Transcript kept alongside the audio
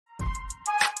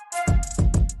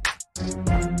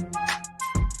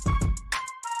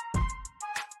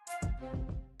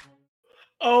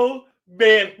Oh,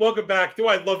 man. Welcome back. Do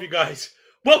I love you guys?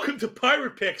 Welcome to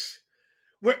Pirate Picks,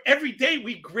 where every day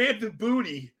we grab the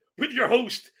booty with your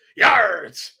host,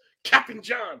 Yards, Captain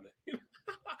John,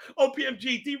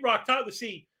 OPMG, D-Rock, Tyler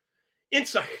C,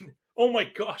 Insight. Oh my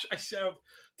gosh, I sound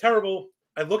terrible.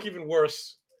 I look even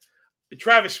worse.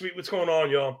 Travis Sweet, what's going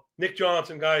on, y'all? Nick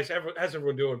Johnson, guys, how's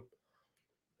everyone doing?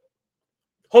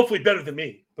 Hopefully better than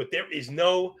me, but there is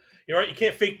no, you're right, you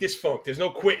can't fake this funk. There's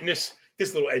no quitting this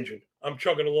little engine. I'm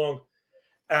chugging along.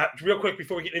 Real quick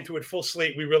before we get into it, full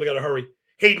slate, we really got to hurry.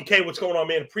 Hayden K, what's going on,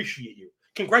 man? Appreciate you.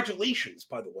 Congratulations,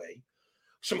 by the way.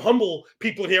 Some humble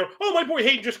people in here. Oh, my boy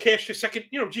Hayden just cashed his second,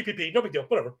 GPP. No big deal.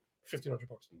 Whatever. $1,500.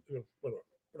 Whatever.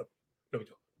 No big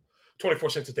deal. 24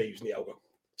 cents a day using the algo.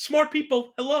 Smart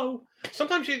people. Hello.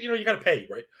 Sometimes you got to pay,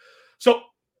 right? So,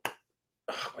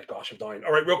 oh my gosh, I'm dying.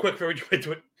 All right, real quick before we jump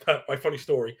into it, my funny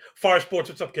story. Fire Sports,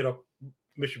 what's up, kiddo?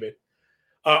 Miss you, man.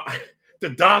 The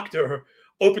doctor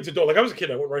opens the door. Like I was a kid,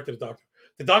 I went right to the doctor.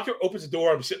 The doctor opens the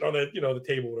door. I'm sitting on the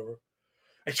table, whatever.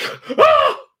 And she goes,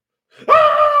 ah!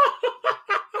 Ah!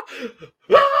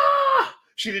 Ah!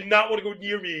 She did not want to go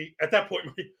near me. At that point,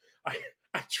 I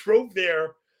drove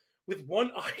there with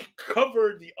one eye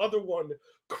covered, the other one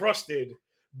crusted,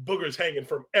 boogers hanging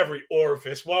from every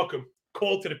orifice. Welcome.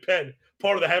 Call to the pen,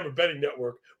 part of the Hammer Betting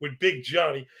Network with Big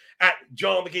Johnny at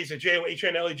John Legeza,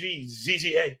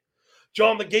 JOHNLEGZZA.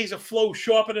 John Legeza Flow,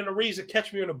 sharper than a razor.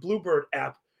 Catch me on a Bluebird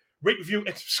app. Rate, review,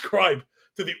 and subscribe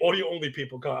to the audio-only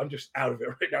people. God, I'm just out of it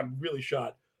right now. I'm really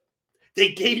shot.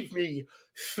 They gave me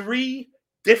 3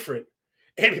 different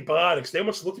antibiotics. They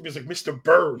almost looked at me as like Mr.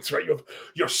 Burns, right?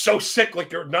 You're so sick,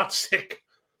 like you're not sick.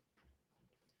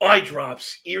 Eye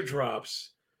drops, ear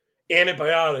drops,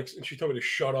 antibiotics. And she told me to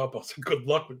shut up. I was like, good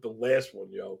luck with the last one,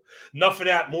 yo. Enough of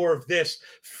that. More of this.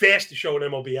 Fastest show in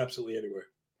MLB absolutely anywhere.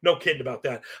 No kidding about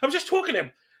that. I was just talking to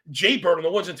him. Jay Bird on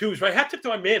the ones and twos, right? Hat tip to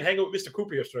my man hanging out with Mr.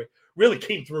 Cooper yesterday. Really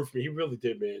came through for me. He really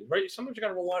did, man. Right? Sometimes you got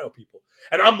to rely on people.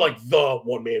 And I'm like the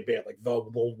one-man band, like the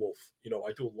lone wolf. I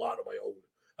do a lot on my own.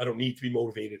 I don't need to be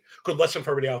motivated. Good lesson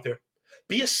for everybody out there.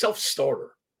 Be a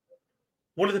self-starter.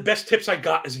 One of the best tips I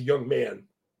got as a young man.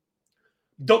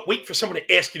 Don't wait for someone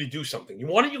to ask you to do something. You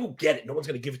want it, you go get it. No one's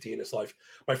going to give it to you in this life.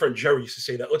 My friend Jerry used to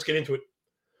say that. Let's get into it.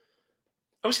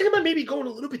 I was thinking about maybe going a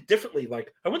little bit differently.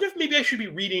 Like, I wonder if maybe I should be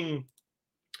reading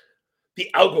the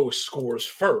algo scores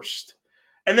first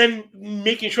and then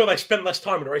making sure that I spend less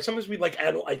time on it, right? Sometimes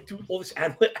I do all this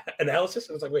analysis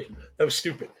and it's like, wait, that was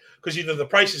stupid because either the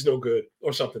price is no good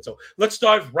or something. So let's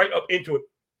dive right up into it.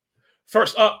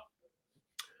 First up,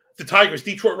 the Tigers,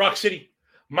 Detroit Rock City,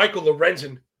 Michael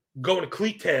Lorenzen going to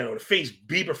Cleat Town to face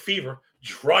Bieber Fever,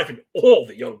 driving all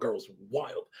the young girls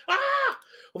wild.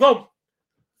 Although,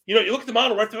 you look at the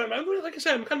model right there. Like I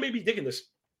said, I'm kind of maybe digging this.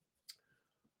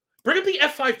 Bring up the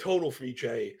F5 total for me,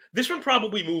 Jay. This one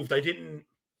probably moved. I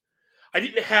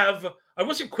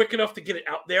wasn't quick enough to get it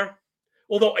out there.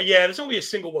 Although, yeah, there's only a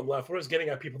single one left. What I was getting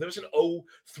at, people, there was an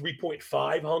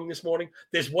 3.5 hung this morning.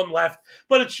 There's one left,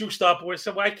 but it's juiced up.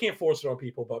 So I can't force it on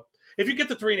people. But if you get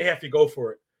the 3.5, you go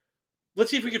for it.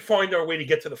 Let's see if we can find our way to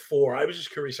get to the 4. I was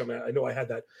just curious on that. I know I had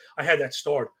that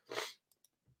start.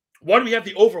 Why do we have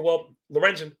the over? Well,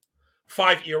 Lorenzen,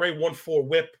 5 ERA, 1.4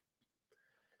 whip.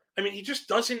 I mean, he just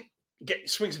doesn't get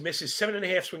swings and misses.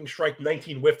 7.5 swing strike,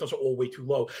 19 whiff. Those are all way too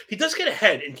low. He does get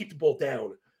ahead and keep the ball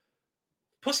down.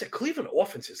 Plus, the Cleveland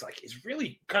offense is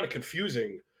really kind of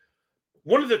confusing.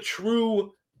 One of the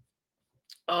true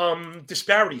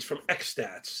disparities from X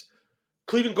stats.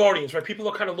 Cleveland Guardians, right? People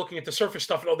are kind of looking at the surface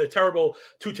stuff and they're terrible.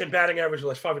 210 batting average,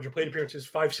 less 500 plate appearances,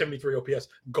 573 OPS,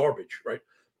 garbage, right?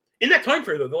 In that time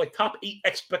frame, though, they're like top 8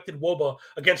 expected WOBA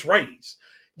against righties.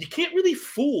 You can't really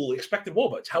fool expected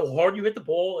WOBA. It's how hard you hit the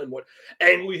ball and what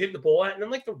angle you hit the ball at, and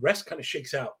then the rest kind of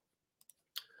shakes out.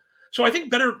 So I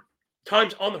think better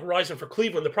times on the horizon for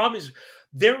Cleveland. The problem is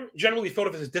they're generally thought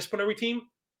of as a disciplinary team,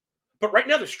 but right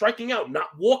now they're striking out,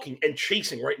 not walking and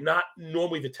chasing, right? Not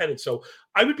normally the tenet. So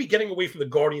I would be getting away from the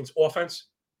Guardians offense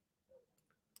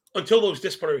until those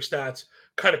disciplinary stats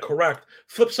kind of correct.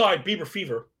 Flip side, Bieber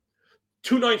Fever,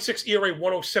 2.96 ERA,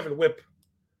 107 whip.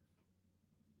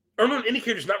 Earned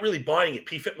indicator's not really buying it.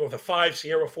 PFIP north of 5,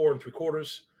 Sierra 4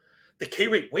 3/4. The K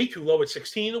rate way too low at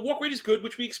 16. The walk rate is good,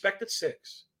 which we expect at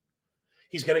 6.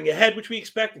 He's getting ahead, which we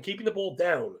expect, and keeping the ball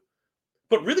down.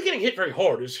 But really getting hit very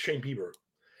hard is Shane Bieber.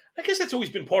 I guess that's always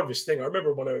been part of his thing. I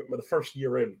remember when the first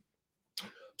year in,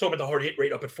 talking about the hard hit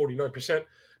rate up at 49%,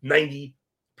 90%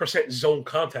 zone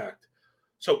contact.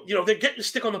 So, they're getting the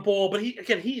stick on the ball, but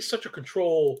he's such a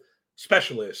control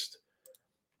specialist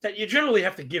that you generally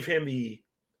have to give him the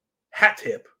hat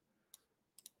tip.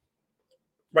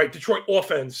 Right, Detroit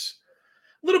offense.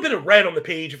 little bit of red on the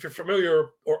page. If you're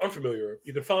familiar or unfamiliar,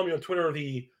 you can follow me on Twitter.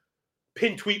 The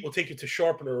pinned tweet will take you to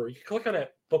Sharpener. You can click on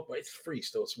that book. It's free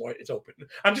still. It's open.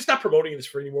 I'm just not promoting it as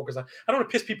free anymore because I don't want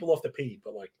to piss people off the page,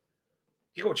 but like,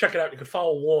 you go check it out. You can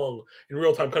follow along in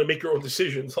real time, kind of make your own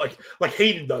decisions, like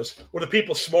Hayden does, or the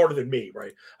people smarter than me,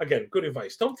 right? Again, good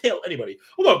advice. Don't tail anybody.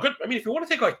 Although, good. I mean, if you want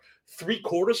to take like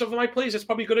 3/4 of my plays, that's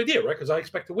probably a good idea, right? Because I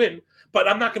expect to win, but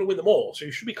I'm not going to win them all. So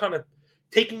you should be kind of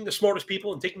taking the smartest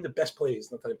people and taking the best plays.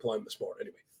 Not that I'm implying the smart,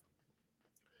 anyway.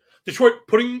 Detroit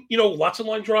putting lots of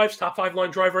line drives, top 5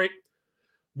 line drive rate,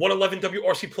 111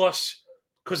 WRC plus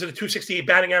because of the 268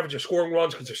 batting average. They're scoring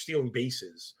runs because they're stealing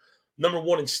bases. Number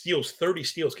 1 in steals, 30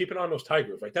 steals. Keep an eye on those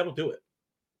Tigers, right? That'll do it.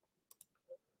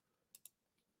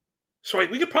 So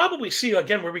we could probably see,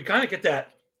 again, where we kind of get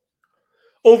that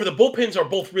over. The bullpens are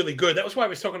both really good. That was why I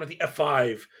was talking about the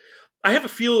F5. I have a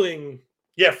feeling,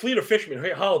 Fleet or Fishman.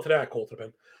 Hey, holla to that,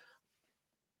 Colton.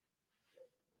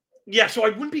 Yeah, so I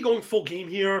wouldn't be going full game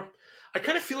here. I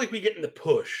kind of feel like we get in the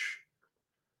push.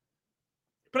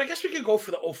 But I guess we could go for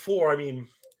the 04. I mean,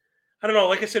 I don't know.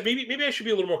 Like I said, maybe I should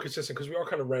be a little more consistent because we are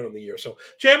kind of round on the year. So,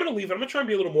 Jay, I'm going to leave it. I'm going to try and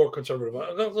be a little more conservative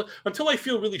until I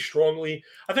feel really strongly.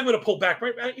 I think I'm going to pull back.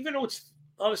 Right, even though it's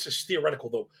honestly theoretical,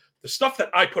 though, the stuff that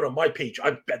I put on my page,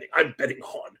 I'm betting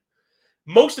on.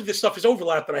 Most of this stuff is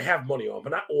overlap that I have money on,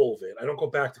 but not all of it. I don't go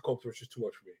back to Colton, which is too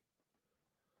much for me.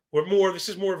 This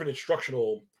is more of an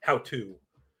instructional how-to,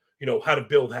 how to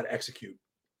build, how to execute.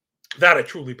 That I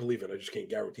truly believe in. I just can't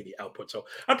guarantee the output. So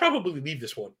I'd probably leave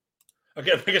this one.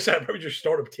 Again, like I said, I'd probably just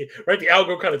start a right? The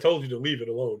algo kind of told you to leave it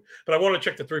alone. But I want to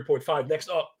check the 3.5. Next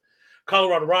up,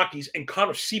 Colorado Rockies and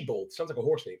Connor Seabold. Sounds like a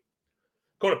horse name.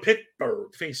 Going to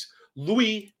Pittsburgh to face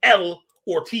Louis L.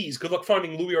 Ortiz. Good luck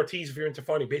finding Louis Ortiz if you're into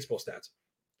finding baseball stats.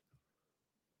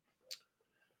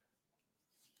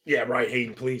 Yeah, right,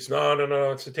 Hayden, please. No.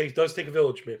 It does take a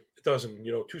village, man. It doesn't.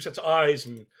 2 sets of eyes.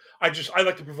 And I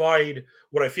like to provide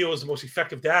what I feel is the most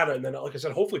effective data. And then, like I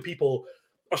said, hopefully people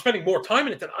are spending more time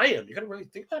in it than I am. You got to really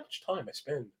think how much time I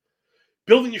spend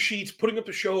building your sheets, putting up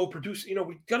the show, producing.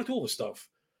 We got to do all this stuff.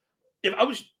 If I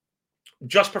was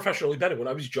just professionally betting, when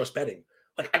I was just betting,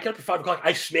 like I got up at 5 o'clock,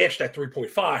 I smashed that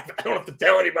 3.5. I don't have to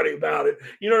tell anybody about it.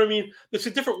 You know what I mean? It's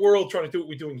a different world trying to do what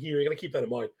we're doing here. You got to keep that in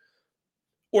mind.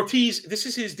 Ortiz, this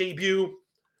is his debut.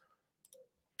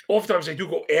 Oftentimes I do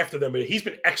go after them, but he's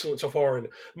been excellent so far in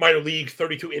minor league.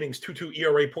 32 innings, 2.2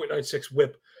 ERA, 0.96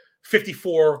 WHIP,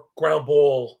 54 ground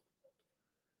ball,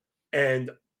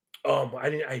 and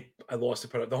I lost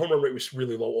it. The home run rate was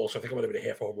really low. Also, I think I might have been a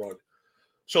half home run.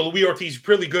 So Louis Ortiz,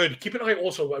 really good. Keep an eye.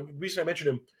 Also, the reason I mentioned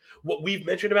him, what we've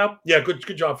mentioned about,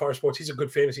 good job, Fire Sports. He's a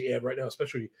good fantasy ad right now,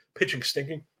 especially pitching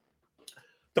stinking.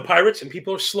 The Pirates, and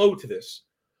people are slow to this,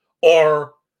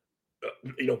 are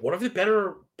one of the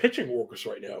better pitching workers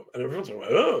right now. And everyone's like,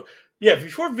 oh. Yeah,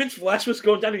 before Vince Velasquez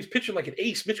going down, he's pitching like an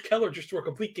ace. Mitch Keller just threw a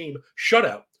complete game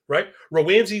shutout, right?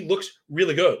 Rowanzi looks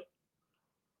really good.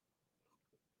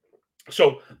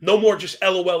 So no more just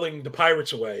LOLing the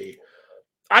Pirates away.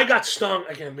 I got stung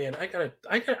again, man.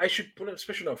 I should,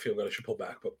 especially not feeling that I should pull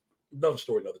back, but another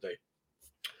story, another day.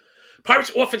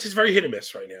 Pirates offense is very hit and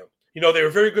miss right now. They were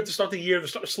very good to start the year. They're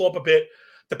starting to slow up a bit.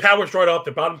 The power's right up.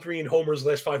 They're bottom 3 in homers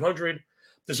last 500.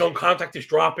 The zone contact is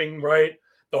dropping, right?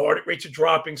 The hard hit rates are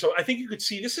dropping. So I think you could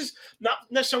see this is not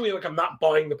necessarily like I'm not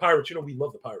buying the Pirates. We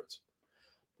love the Pirates.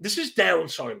 This is down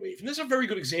sine wave. And this is a very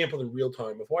good example in real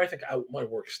time of why I think my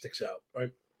work sticks out,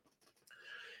 right?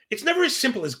 It's never as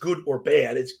simple as good or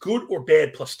bad. It's good or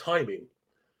bad plus timing.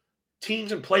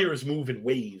 Teams and players move in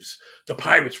waves. The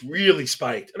Pirates really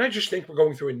spiked. And I just think we're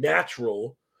going through a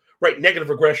natural, negative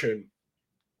regression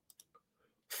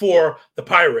for the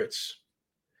Pirates.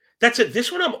 That's it.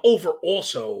 This one I'm over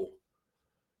also.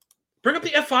 Bring up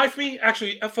the F5 for me.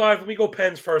 Actually, F5, let me go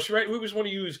Pens first, right? We always want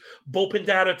to use bullpen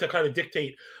data to kind of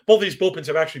dictate. Both of these bullpens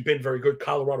have actually been very good.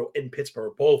 Colorado and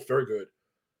Pittsburgh, both very good.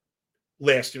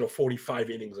 Last, 45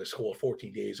 innings, I scored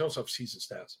 14 days. I also have season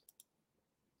stats.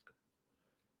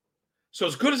 So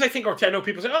as good as I think Ortiz, I know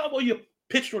people say, oh, well, you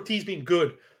pitched Ortiz being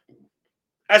good.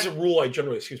 As a rule, I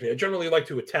generally like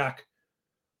to attack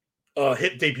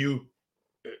hit debut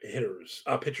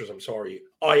pitchers, I'm sorry.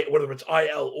 Whether it's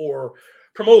IL or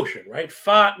promotion, right?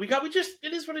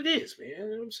 It is what it is, man. You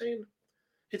know what I'm saying?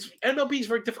 MLB is a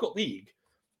very difficult league.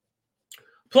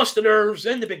 Plus the nerves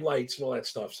and the big lights and all that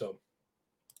stuff. So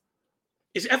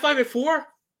is F5 at 4?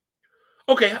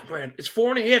 Okay, man, it's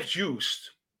 4.5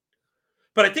 juiced.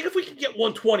 But I think if we can get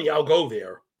 120, I'll go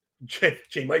there.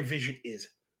 Jay, my vision is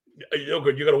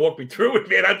good. You got to walk me through it,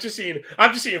 man. I'm just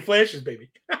seeing flashes,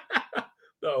 baby.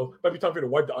 No, might be time for you to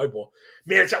wipe the eyeball.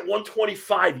 Man, it's at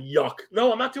 125. Yuck.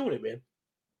 No, I'm not doing it, man.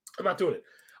 I'm not doing it.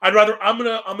 I'm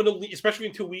gonna especially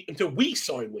until we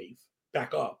sign wave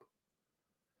back up.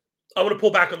 I'm gonna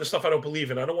pull back on the stuff I don't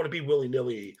believe in. I don't want to be willy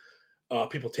nilly,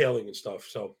 people tailing and stuff.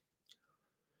 So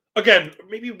again,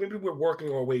 maybe we're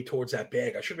working our way towards that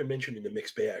bag. I should have been mentioning the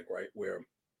mixed bag, right? Where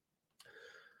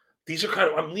these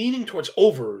are I'm leaning towards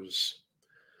overs.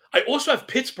 I also have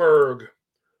Pittsburgh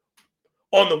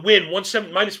on the win,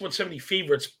 170 minus 170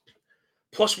 favorites,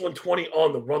 plus 120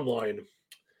 on the run line.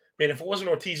 Man, if it wasn't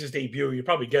Ortiz's debut, you'd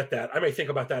probably get that. I may think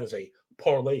about that as a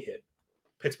parlay hit.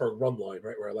 Pittsburgh run line,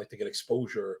 right? Where I like to get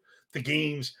exposure to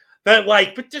games that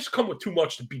but just come with too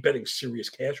much to be betting serious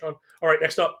cash on. All right,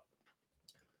 next up,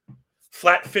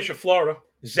 Flatfish of Florida,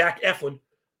 Zach Eflin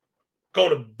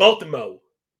going to Baltimore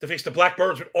to face the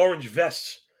Blackbirds with orange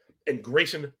vests and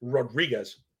Grayson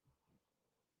Rodriguez.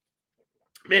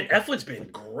 Man, Eflin's been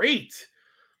great.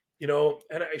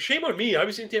 And shame on me. I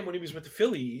was into him when he was with the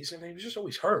Phillies, and he was just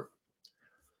always hurt.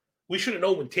 We should have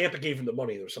known when Tampa gave him the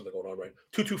money there was something going on, right?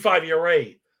 2.25 ERA,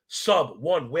 sub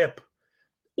 1 WHIP.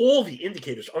 All the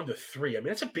indicators under 3. I mean,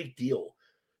 that's a big deal.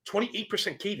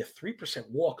 28% K to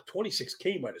 3% walk, 26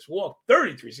 K minus walk,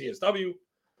 33 CSW,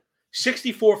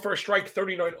 64 first strike,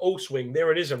 39 O swing.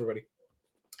 There it is, everybody.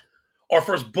 Our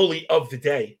first bully of the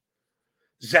day,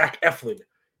 Zach Eflin.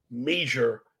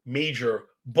 Major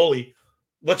bully.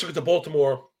 Let's look at the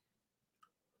Baltimore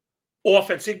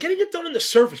offense. They're getting it done on the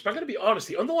surface, but I got to be honest,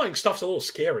 the underlying stuff's a little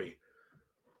scary.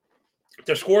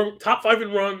 They're scoring top 5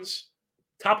 in runs,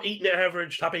 top 8 in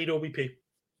average, top 8 OBP.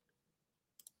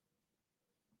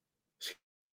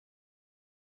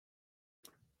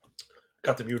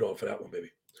 Got the mute on for that one,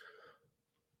 baby.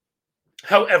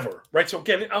 However, right, so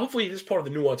again, hopefully this is part of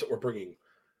the nuance that we're bringing.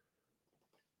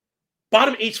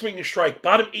 Bottom 8 swing and strike,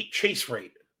 bottom 8 chase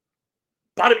rate,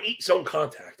 bottom 8 zone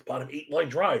contact, bottom 8 line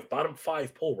drive, bottom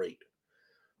 5 pull rate,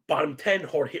 bottom 10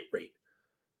 hard hit rate.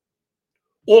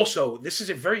 Also, this is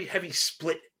a very heavy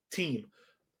split team.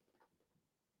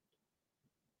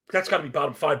 That's got to be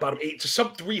bottom 5, bottom 8. It's a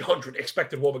sub 300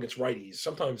 expected WOBA against righties.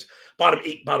 Sometimes bottom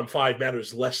 8, bottom 5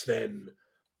 matters less than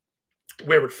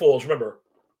where it falls. Remember,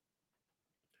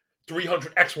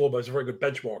 300 xWOBA is a very good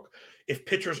benchmark. If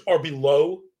pitchers are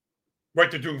below, right,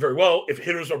 they're doing very well. If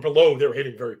hitters are below, they're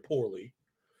hitting very poorly.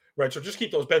 Right, so just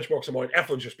keep those benchmarks in mind.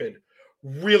 Eflin's just been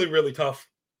really, really tough.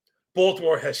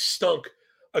 Baltimore has stunk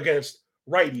against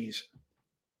righties.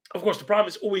 Of course, the problem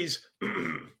is always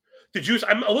the juice.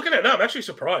 I'm looking at it now. I'm actually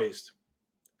surprised.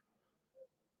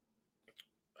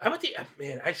 How about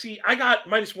I got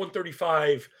minus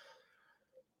 135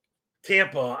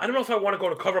 Tampa. I don't know if I want to go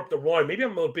to cover up the run. Maybe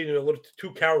I'm being a little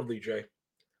too cowardly, Jay.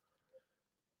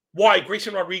 Why?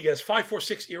 Grayson Rodriguez,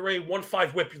 5.46 ERA,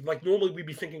 1.5 WHIP. Like normally we'd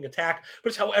be thinking attack, but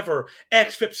it's however,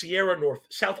 XFIP Sierra North,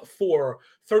 South of 4,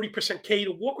 30% K.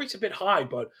 The walk rate's a bit high,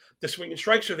 but the swing and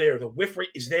strikes are there. The whiff rate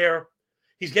is there.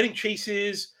 He's getting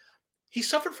chases. He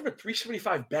suffered from a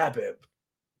 375 BABIP.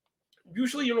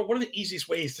 Usually, one of the easiest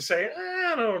ways to say,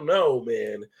 I don't know,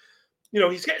 man.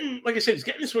 He's getting, like I said, he's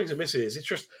getting the swings and misses. It's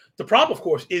just, the problem, of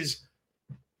course, is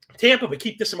Tampa, but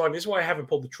keep this in mind. This is why I haven't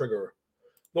pulled the trigger.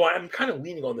 Though I'm kind of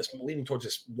leaning towards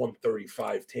this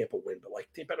 135 Tampa win, but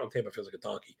betting on Tampa feels like a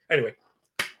donkey. Anyway,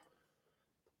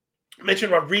 I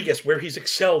mentioned Rodriguez, where he's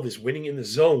excelled is winning in the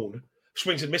zone.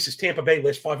 Swings and misses. Tampa Bay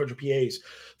last 500 PAs.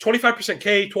 25%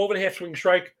 K, 12.5 swing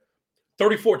strike,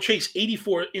 34 chase,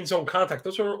 84 in zone contact.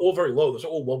 Those are all very low. Those are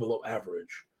all well below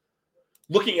average.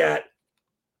 Looking at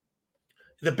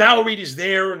the barrel rate is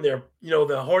there, and the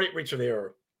hard hit rates are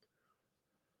there.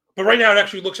 But right now, it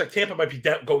actually looks like Tampa might be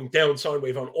going down sine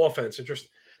wave on offense.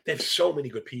 They have so many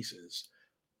good pieces.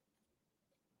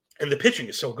 And the pitching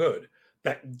is so good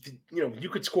that, you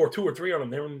could score 2 or 3 on them.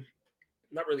 They're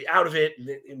not really out of it.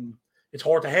 And it's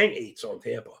hard to hang 8s on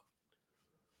Tampa.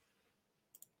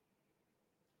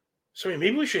 So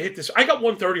maybe we should hit this. I got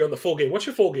 130 on the full game. What's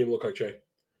your full game look like, Jay?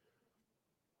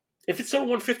 If it's still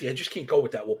 150, I just can't go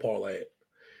with that. We'll parlay it.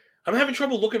 I'm having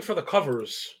trouble looking for the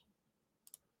covers.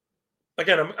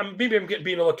 Again, I'm being a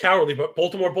little cowardly, but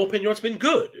Baltimore bullpen, it's been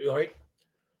good, right?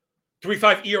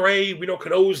 3.5 ERA. We know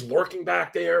Cano's lurking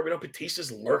back there. We know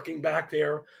Batista's lurking back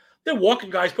there. They're walking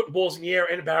guys, putting balls in the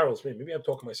air and barrels. Man, maybe I'm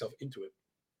talking myself into it.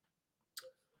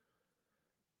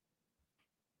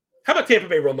 How about Tampa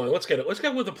Bay run line? Let's get it. Let's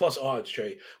get with the plus odds,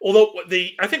 Jay. Although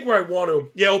I think where I want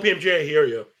to, OPMJ, I hear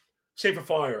you. Save for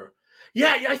fire.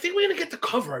 Yeah, I think we're gonna get the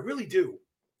cover. I really do.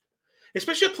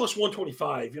 Especially at plus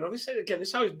 125. This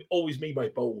is how I've always made my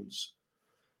bones.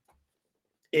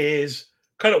 Is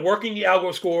kind of working the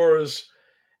algo scores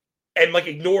and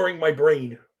ignoring my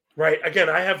brain. Right. Again,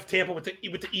 I have Tampa with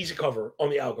the easy cover on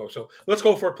the algo. So let's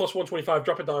go for a plus 125.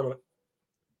 Drop a dime on it.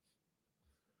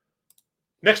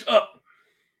 Next up,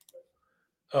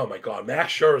 Oh my God,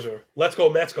 Max Scherzer. Let's go,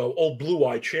 Mets go. Old Blue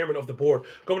Eye, chairman of the board,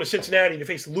 going to Cincinnati to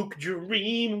face Luke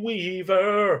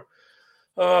Dreamweaver.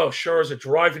 Oh, Scherzer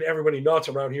driving everybody nuts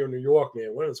around here in New York,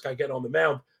 man. When is this guy getting on the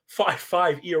mound?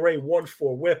 5.5 ERA,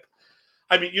 1.4 WHIP.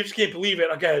 I mean, you just can't believe it.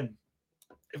 Again,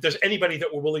 if there's anybody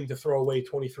that we're willing to throw away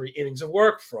 23 innings of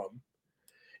work from,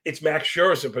 it's Max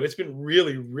Scherzer, but it's been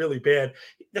really, really bad.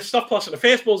 The stuff plus in the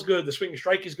fastball is good. The swing and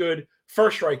strike is good.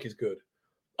 First strike is good.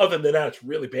 Other than that, it's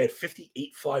really bad.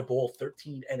 58 fly ball,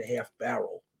 13 and a half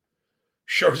barrel.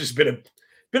 Scherzer's been a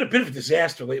bit of a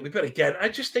disaster lately. But again, I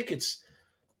just think it's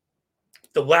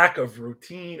the lack of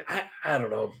routine. I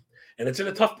don't know. And it's in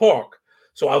a tough park.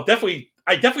 So I definitely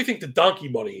think the donkey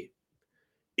money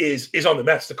is on the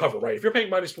Mets to cover, right? If you're paying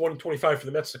minus 125 for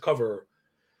the Mets to cover,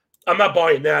 I'm not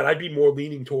buying that. I'd be more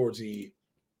leaning towards the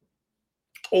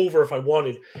over if I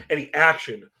wanted any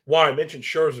action. Why? I mentioned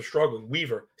Scherzer struggling.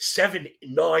 Weaver,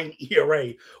 7.9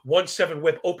 ERA, 1.7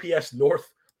 WHIP, OPS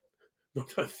north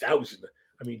of 1,000.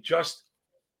 I mean, just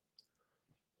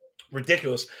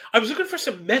ridiculous. I was looking for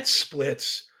some Mets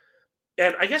splits,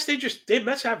 and I guess they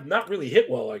Mets have not really hit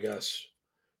well, I guess.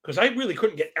 Because I really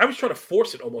couldn't get, I was trying to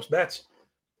force it almost. Mets,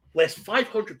 last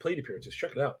 500 plate appearances.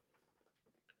 Check it out.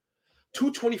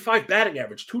 225 batting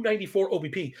average, 294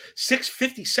 OBP,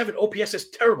 657 OPS. That's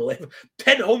terrible. They have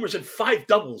 10 homers and 5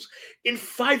 doubles in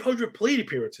 500 plate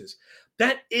appearances.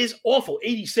 That is awful.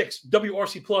 86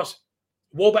 WRC plus.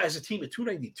 Woba as a team at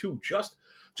 292, just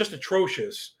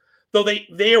atrocious. Though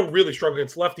they are really struggling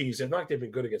against lefties. They've not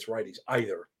been good against righties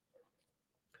either.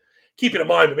 Keeping in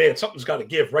mind, man, something's got to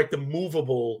give, right? The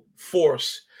movable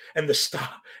force and the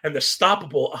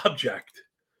stoppable object.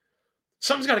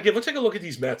 Something's got to give. Let's take a look at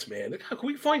these Mets, man. Can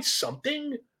we find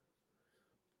something?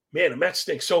 Man, the Mets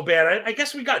stink so bad. I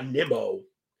guess we got Nimmo.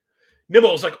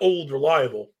 Nimmo's like old,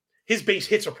 reliable. His base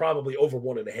hits are probably over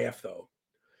 1.5, though.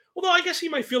 Although I guess he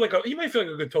might feel like a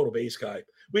good total base guy.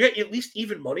 We got at least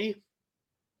even money.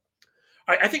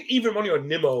 I think even money on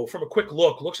Nimmo from a quick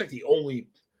look looks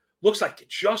like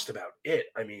just about it.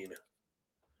 I mean,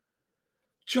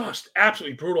 just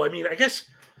absolutely brutal. I mean, I guess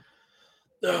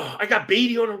I got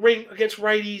Beatty on a ring against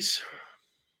righties.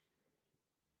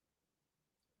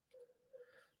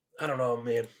 I don't know,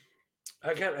 man.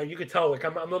 You can tell like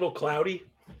I'm a little cloudy,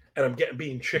 and I'm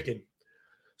being chicken.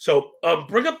 So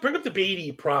bring up the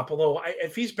Beatty prop. Although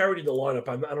if he's buried in the lineup,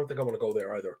 I don't think I want to go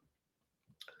there either.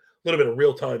 A little bit of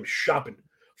real time shopping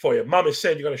for you. Mama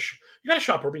said you gotta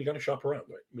shop around. You gotta shop around,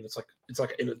 right? I mean, it's like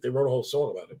they wrote a whole song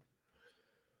about it.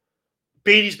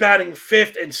 Beatty's batting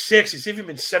 5th and 6th. He's even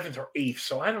been 7th or 8th.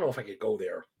 So I don't know if I could go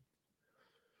there.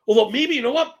 Although maybe, you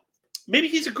know what? Maybe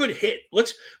he's a good hit.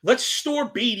 Let's store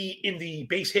Beatty in the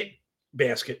base hit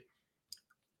basket.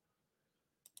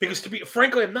 Because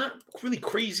frankly, I'm not really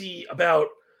crazy about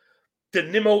the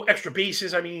Nimmo extra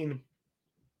bases. I mean,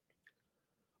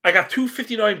 I got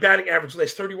 259 batting average,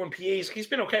 last 31 PAs. He's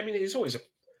been okay. I mean, he's always a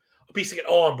piece to get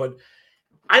on, but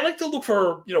I like to look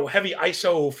for, heavy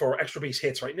ISO for extra base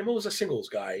hits, right? Nimmo is a singles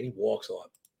guy, and he walks a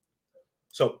lot.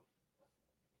 So,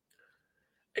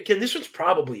 again, this one's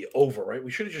probably over, right? We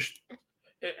should have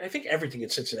I think everything in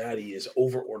Cincinnati is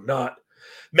over or not.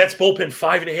 Mets bullpen,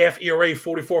 5.5 ERA,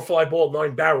 44 fly ball,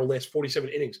 9 barrel, last 47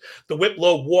 innings. The whip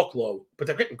low, walk low, but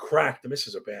they're getting cracked. The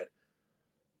misses are bad.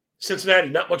 Cincinnati,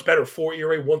 not much better, 4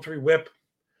 ERA, 1.3 whip.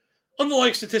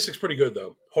 Underlying statistics pretty good,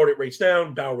 though. Hard hit rates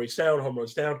down, barrel rates down, home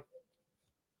runs down.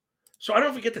 So I don't know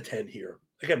if we get to 10 here.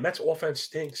 Again, Mets offense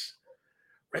stinks.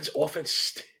 Reds offense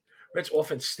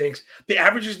stinks. The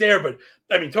average is there, but,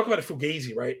 I mean, talk about a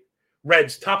Fugazi, right?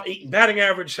 Reds, top 8 in batting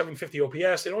average, 750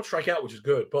 OPS. They don't strike out, which is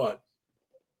good, but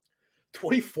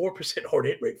 24% hard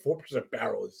hit rate, 4%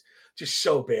 barrel is just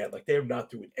so bad. Like, they're not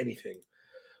doing anything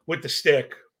with the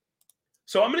stick.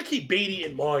 So I'm going to keep Beatty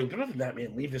in mind. But other than that,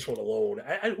 man, leave this one alone.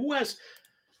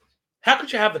 How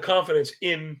could you have the confidence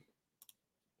in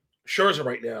Scherzer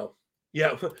right now?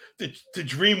 Yeah, the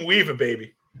Dream Weaver,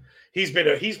 baby. He's been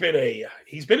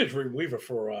a Dream Weaver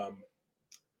for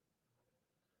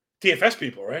DFS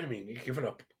people, right? I mean, you're giving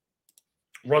up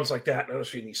runs like that, and I don't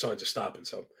see any signs of stopping.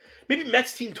 So maybe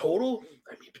Mets team total.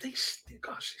 I mean, but they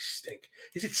stink.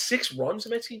 Is it 6 runs the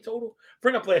Mets team total?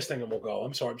 Bring up last thing and we'll go.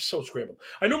 I'm sorry, I'm so scrambled.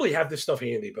 I normally have this stuff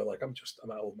handy, but like I'm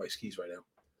out over my skis right now.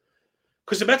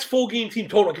 Because the Mets full game team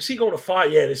total, I can see going to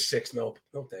 5. Yeah, it is 6. No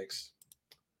thanks.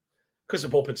 Because the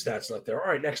bullpen stats not there.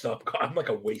 All right, next up. God, I'm like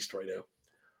a waste right now.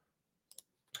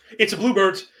 It's the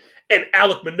Bluebirds and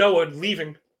Alek Manoah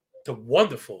leaving the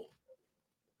wonderful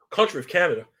country of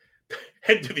Canada,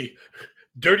 heading to the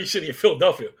dirty city of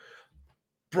Philadelphia,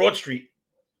 Broad Street,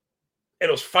 and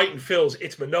those fighting Phils.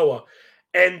 It's Manoah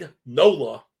and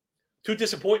Nola. 2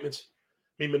 disappointments.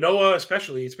 I mean, Manoah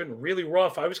especially, it's been really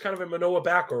rough. I was kind of a Manoah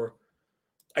backer.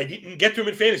 I didn't get to him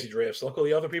in fantasy drafts.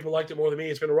 Luckily, other people liked it more than me.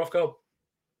 It's been a rough go.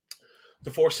 The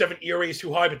 4.7 ERA is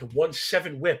too high, but the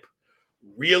 1.7 whip,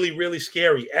 really, really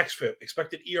scary. XFIP,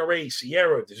 expected ERA,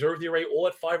 Sierra, deserved ERA, all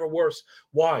at 5 or worse.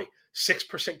 Why?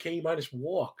 6% K minus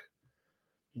walk.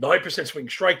 9% swing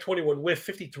strike, 21 whiff,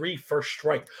 53 first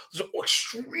strike. Those are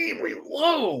extremely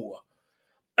low.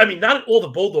 I mean, not at all the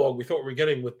bulldog we thought we were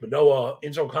getting with Manoah.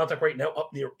 In zone contact right now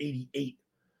up near 88.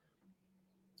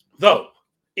 Though,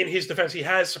 in his defense, he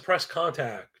has suppressed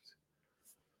contact.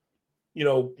 You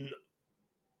know,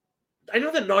 I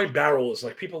know that 9 barrel is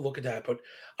like people look at that, but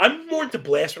I'm more into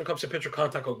blast when it comes to pitcher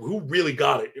contact. Like, who really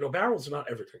got it? You know, barrels are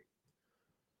not everything.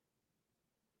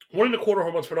 1.25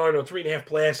 home runs per 9 on 3.5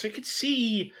 blasts. So you can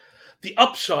see the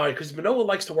upside because Manoah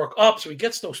likes to work up, so he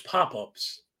gets those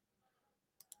pop-ups.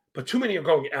 But too many are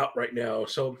going out right now,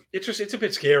 so it's a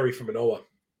bit scary for Manoah.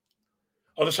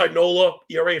 Other side, Nola,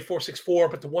 ERA at 4.64,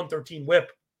 but the 1.13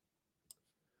 whip.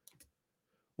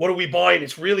 What are we buying?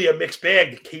 It's really a mixed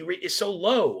bag. The K rate is so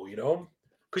low, you know,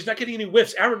 because he's not getting any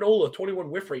whiffs. Aaron Nola,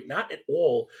 21 whiff rate, not at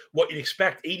all what you'd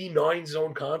expect. 89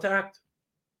 zone contact,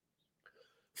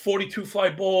 42 fly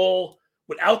ball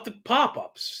without the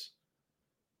pop-ups.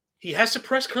 He has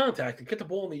suppressed contact and get the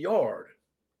ball in the yard.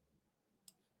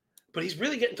 But he's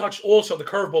really getting touched also. The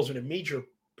curveball's been a major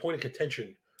point of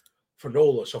contention for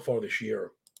Nola so far this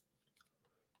year.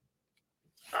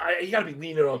 You got to be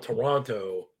leaning on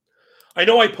Toronto. I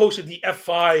know I posted the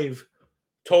F5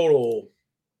 total,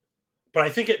 but I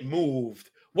think it moved.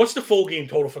 What's the full game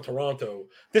total for Toronto?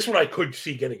 This one I could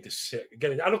see getting to 6. I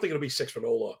don't think it'll be 6 for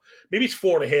Nola. Maybe it's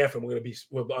 4.5, and I'm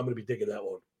going to be digging that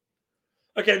one.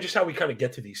 Again, just how we kind of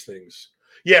get to these things.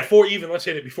 Yeah, 4 even. Let's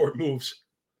hit it before it moves.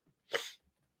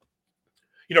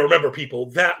 You know, remember,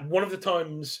 people, that one of the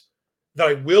times that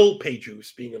I will pay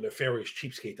juice, being a nefarious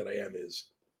cheapskate that I am, is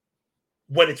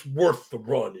when it's worth the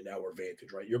run in our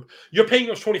advantage, right? You're paying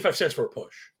those 25 cents for a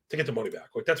push to get the money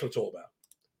back. Like, that's what it's all about.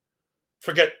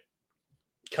 Forget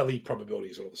Kelly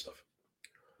probabilities and all this stuff.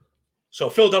 So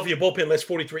Philadelphia bullpen last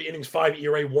 43 innings, 5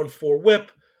 ERA, 1.4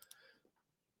 whip.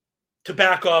 To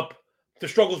back up the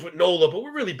struggles with Nola, but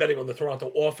we're really betting on the Toronto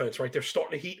offense, right? They're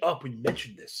starting to heat up. We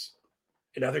mentioned this.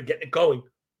 And now they're getting it going.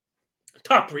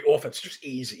 Top 3 offense, just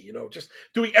easy, you know, just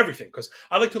doing everything. Because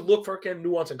I like to look for, again,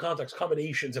 nuance and context,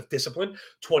 combinations of discipline,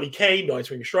 20K, 9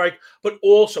 swing strike, but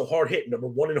also hard hit. Number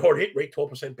 1 in hard hit rate,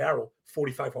 12% barrel,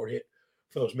 45 hard hit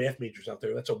for those math majors out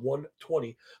there. That's a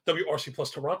 120 WRC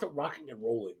plus. Toronto rocking and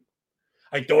rolling.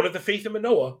 I don't have the faith in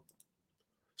Manoah.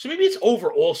 So maybe it's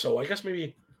over also. I guess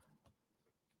maybe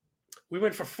we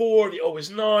went for 4. The O is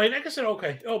 9. I guess it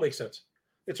okay. It all makes sense.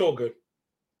 It's all good.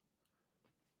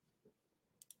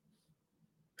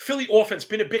 Philly offense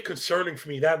been a bit concerning for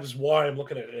me. That is why I'm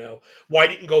looking at it now. Why I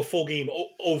didn't go full game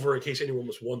over, in case anyone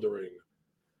was wondering.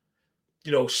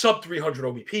 You know, sub 300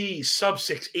 OBP, sub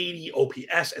 680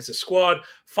 OPS as a squad,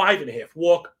 5.5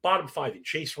 walk, bottom 5 in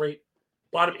chase rate,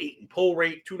 bottom 8 in pull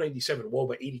rate, 297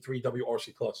 WOBA, 83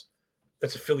 WRC plus.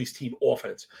 That's a Phillies team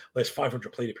offense. Last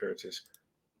 500 plate appearances.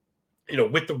 You know,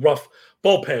 with the rough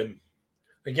bullpen.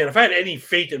 Again, if I had any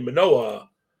faith in Manoah,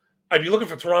 I'd be looking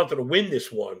for Toronto to win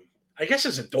this one. I guess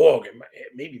as a dog, it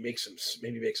maybe makes some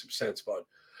sense, but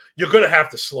you're going to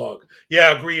have to slug.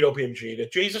 Yeah, agreed, OPMG. The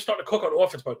Jays are starting to cook on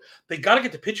offense, but they got to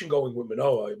get the pitching going with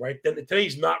Manoah, right? Then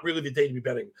today's not really the day to be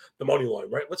betting the money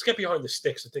line, right? Let's get behind the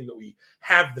sticks, the thing that we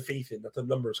have the faith in, that the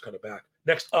numbers kind of back.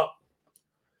 Next up,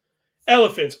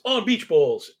 Elephants on beach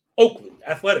balls. Oakland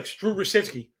Athletics, Drew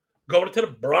Rucinski going to the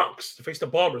Bronx to face the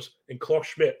Bombers and Clark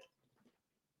Schmidt.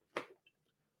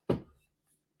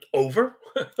 Over?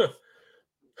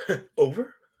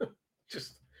 Over?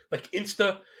 Just like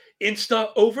insta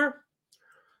over.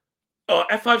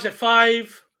 F5's at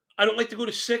 5. I don't like to go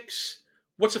to 6.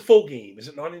 What's a full game? Is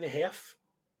it 9.5?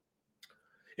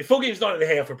 If full game's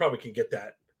 9.5, we probably can get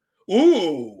that.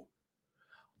 Ooh.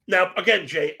 Now again,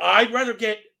 Jay, I'd rather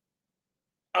pay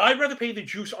the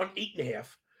juice on 8.5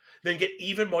 than get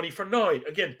even money for 9.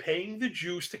 Again, paying the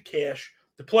juice to cash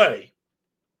to play.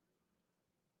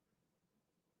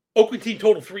 Oakland team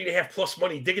total 3.5 plus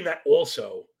money, digging that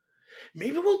also.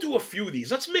 Maybe we'll do a few of these.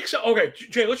 Let's mix it. Okay,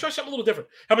 Jay, let's try something a little different.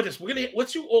 How about this?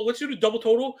 Let's do the double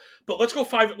total, but let's go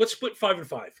 5. Let's split 5 and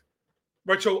 5.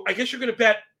 Right. So I guess you're gonna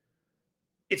bet.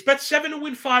 It's bet 7 to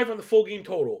win 5 on the full game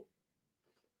total.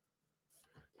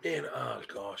 And oh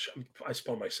gosh, I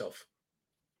spun myself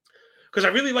because I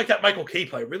really like that Michael K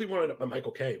play. I really wanted a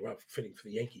Michael K. Wow, fitting for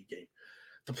the Yankee game.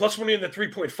 The plus money in the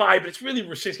 3.5, but it's really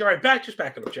Rucinski. All right, just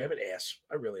back it up, Jay. I'm an ass.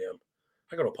 I really am.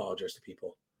 I got to apologize to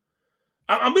people.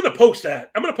 I'm going to post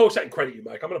that. I'm going to post that and credit you,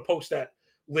 Mike. I'm going to post that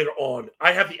later on.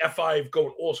 I have the F5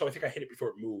 going also. I think I hit it before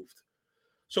it moved.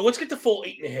 So let's get the full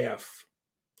 8.5.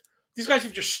 These guys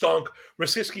have just stunk.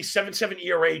 Rosiski, 7.7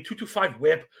 ERA, 2.25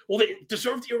 whip. Well, they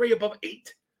deserve the ERA above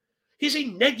 8. He's a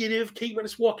negative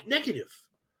K-minus walk. Negative.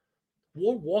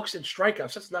 More walks and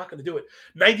strikeouts. That's not going to do it.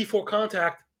 94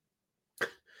 contact.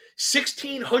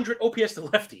 1,600 OPS to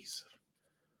lefties.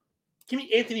 Give me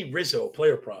Anthony Rizzo,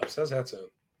 player props. How's that sound?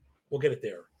 We'll get it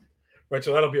there. Right,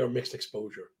 so that'll be our mixed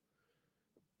exposure.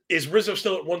 Is Rizzo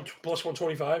still at plus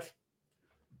 125?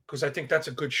 Because I think that's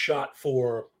a good shot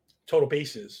for total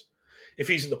bases. If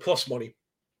he's in the plus money,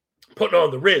 putting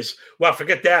on the Riz. Well,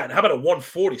 forget that. How about a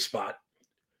 140 spot?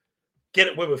 Get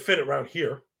it where we fit it around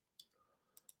here.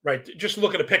 Right. Just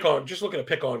looking to pick on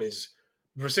is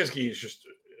Brzezinski is just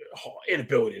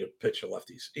inability to pitch to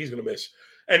lefties. He's going to miss.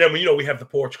 And then we have the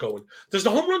porch going. Does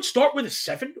the home run start with a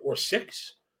 7 or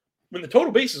 6? When the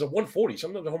total base is a 140,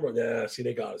 sometimes the home run. See,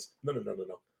 they got us. No.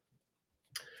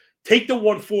 Take the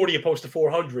 140 opposed to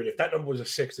 400. If that number was a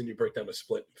 6, then you break down a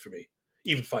split for me.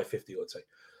 Even 550, let's say.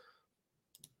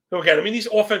 So again, I mean, these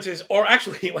offenses are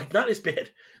actually not as bad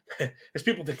as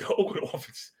people think. The Oakland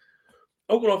offense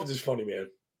is funny, man.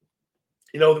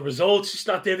 The results just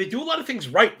not there. They do a lot of things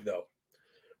right, though.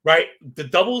 Right? The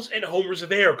doubles and homers are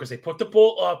there because they put the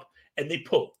ball up and they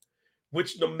pull.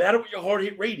 Which, no matter what your hard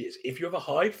hit rate is, if you have a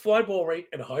high fly ball rate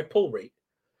and a high pull rate,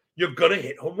 you're gonna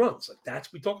hit home runs.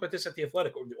 We talked about this at the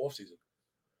Athletic over the offseason.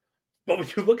 But when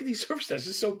you look at these surface stats,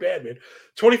 it's so bad, man.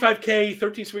 25K,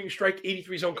 13 swinging strike,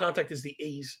 83 zone contact is the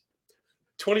A's.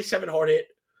 27 hard hit,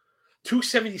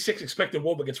 276 expected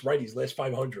WOBA against righties last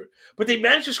 500. But they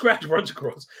managed to scratch runs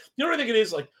across. You know what I think it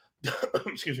is?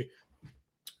 Excuse me.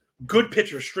 Good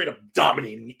pitchers straight up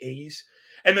dominating the A's.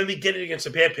 And then they get it against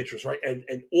the bad pitchers, right?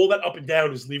 And all that up and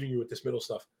down is leaving you with this middle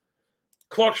stuff.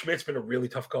 Clark Schmidt's been a really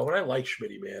tough call. And I like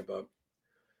Schmitty, man, but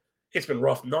it's been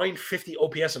rough. 950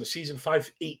 OPS on the season,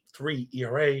 5.83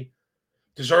 ERA.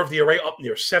 Deserved the ERA up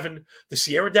near 7. The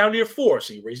Sierra down near 4.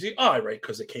 So you raise the eye, right?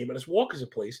 Because it came at his walkers in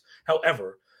place.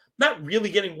 However, not really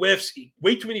getting whiffs.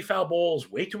 Way too many foul balls.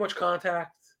 Way too much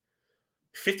contact.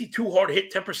 52 hard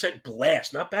hit, 10%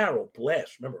 blast. Not barrel,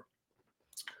 blast. Remember.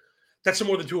 That's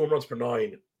more than 2 home runs per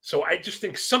 9. So I just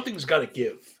think something's got to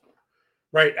give.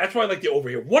 Right? That's why I like the over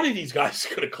here. One of these guys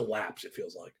is going to collapse, it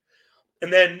feels like.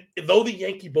 And then, though the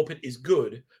Yankee bullpen is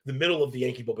good, the middle of the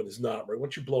Yankee bullpen is not, right?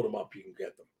 Once you blow them up, you can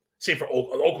get them. Same for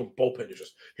Oakland. Oakland bullpen is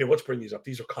just, here, let's bring these up.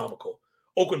 These are comical.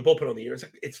 Oakland bullpen on the year,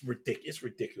 it's ridiculous. It's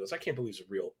ridiculous. I can't believe it's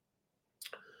real.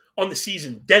 On the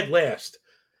season, dead last.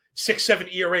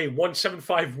 6.7 ERA,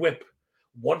 1.75 whip,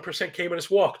 1% K-minus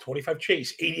walk, 25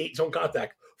 chase, 88 zone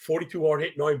contact, 42 hard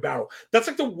hit, 9 barrel.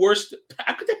 That's the worst.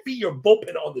 How could that be your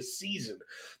bullpen on the season?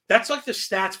 That's the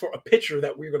stats for a pitcher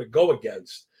that we're going to go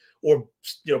against or,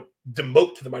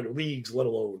 demote to the minor leagues, let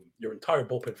alone your entire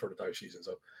bullpen for an entire season.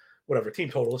 So whatever. Team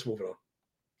total. Let's move it on.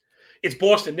 It's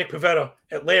Boston, Nick Pivetta,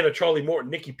 Atlanta, Charlie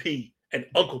Morton, Nicky P, and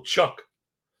Uncle Chuck.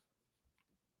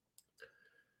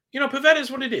 Pivetta is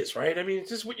what it is, right? I mean, it's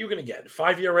just what you're going to get.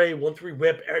 5 ERA, 1.3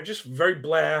 whip, just very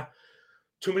blah.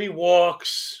 Too many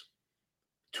walks,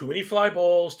 too many fly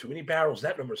balls, too many barrels.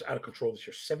 That number is out of control this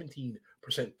year. 17%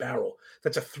 barrel.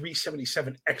 That's a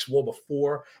 377 xWOBA,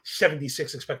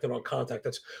 476 expected on contact.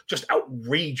 That's just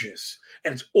outrageous.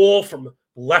 And it's all from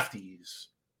lefties.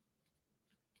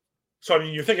 So, I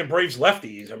mean, you're thinking Braves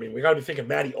lefties. I mean, we got to be thinking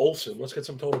Matty Olson. Let's get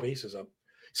some total bases up.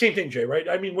 Same thing, Jay, right?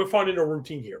 I mean, we're finding a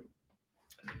routine here.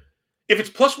 If it's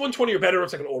plus 120 or better,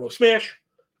 it's like an auto smash.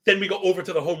 Then we go over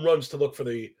to the home runs to look for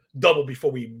the double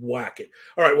before we whack it.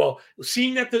 All right, well,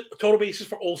 seeing that the total bases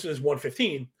for Olsen is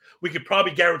 115, we could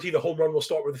probably guarantee the home run will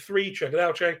start with a 3. Check it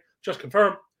out, Jay. Just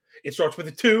confirm. It starts with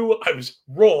a 2. I was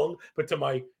wrong, but to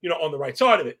my, on the right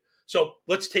side of it. So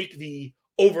let's take the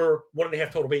over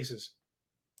 1.5 total bases.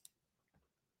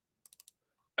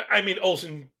 I mean,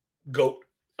 Olsen, GOAT.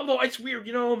 Although it's weird,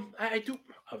 I do,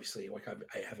 obviously,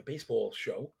 I have a baseball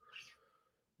show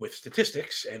with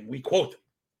statistics, and we quote them.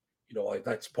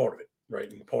 That's part of it,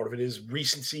 right? And part of it is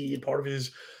recency, and part of it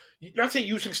is not saying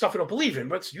using stuff I don't believe in,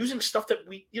 but it's using stuff that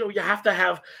you have to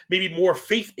have maybe more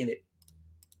faith in it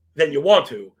than you want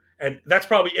to. And that's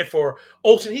probably it for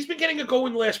Olsen. He's been getting a go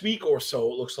in the last week or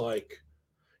so, it looks like.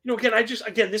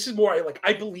 Again, this is more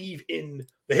I believe in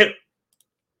the hitter.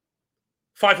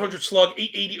 500 slug,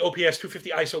 880 OPS, 250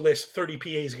 ISO list, 30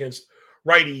 PAs against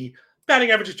righty. Batting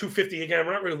average is 250. Again,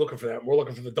 we're not really looking for that. We're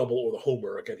looking for the double or the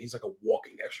homer. Again, he's like a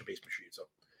walking extra base machine. So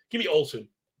give me Olsen.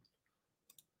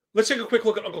 Let's take a quick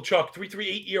look at Uncle Chuck.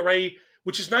 3.38 ERA,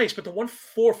 which is nice, but the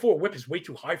 1.44 whip is way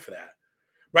too high for that.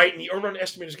 Right? And the earned run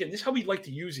estimators, again, this is how we like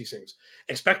to use these things.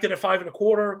 Expected at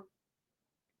 5.25.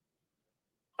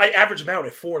 I average him out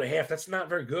at 4.5. That's not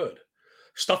very good.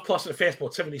 Stuff plus in the fastball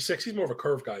at 76. He's more of a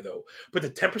curve guy, though. But the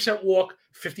 10% walk,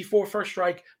 54 first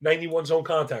strike, 91 zone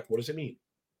contact. What does it mean?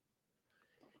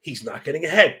 He's not getting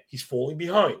ahead. He's falling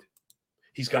behind.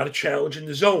 He's got a challenge in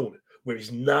the zone where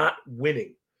he's not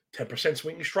winning. 10%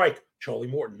 swing and strike. Charlie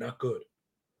Morton, not good.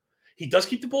 He does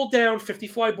keep the ball down, 50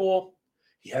 fly ball.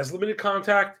 He has limited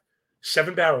contact,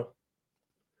 7 barrel.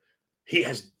 He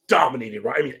has dominated,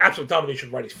 right? I mean, absolute domination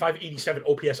of righties. 587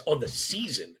 OPS on the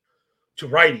season to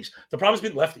righties. The problem's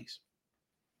been lefties.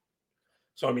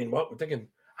 So, I mean, what we're thinking,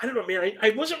 I don't know, man. I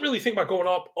wasn't really thinking about going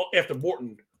up after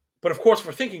Morton. But, of course, if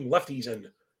we're thinking lefties and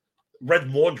red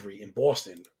laundry in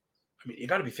Boston, I mean, you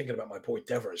got to be thinking about my boy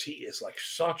Devers. He is like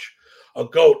such a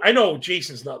GOAT. I know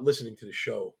Jason's not listening to the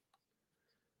show,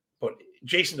 but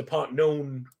Jason DuPont,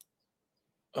 known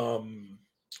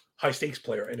high-stakes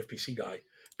player, NFPC guy,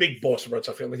 big Boston Red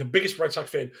Sox fan, like the biggest Red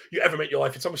Sox fan you ever met in your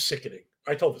life. It's almost sickening.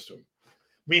 I told this to him.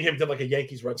 Me and him did like a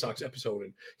Yankees-Red Sox episode,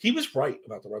 and he was right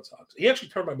about the Red Sox. He actually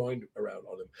turned my mind around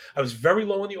on them. I was very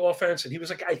low in the offense, and he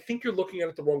was like, I think you're looking at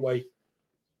it the wrong way.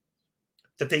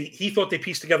 That he thought they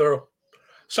pieced together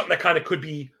something that kind of could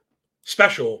be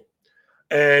special.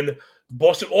 And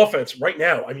Boston offense right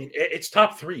now, I mean, it's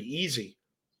top 3, easy.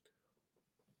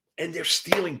 And they're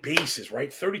stealing bases,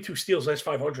 right? 32 steals, last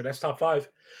 500. That's top 5.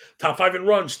 Top 5 in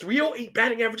runs. 308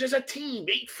 batting average as a team.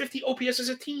 850 OPS as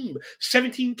a team.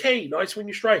 17K, nice swing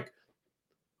and strike.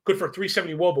 Good for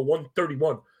 370 WOBA,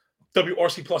 131.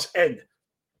 WRC plus N.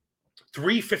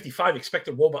 355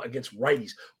 expected WOBA against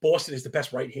righties. Boston is the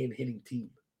best right-hand hitting team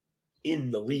in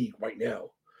the league right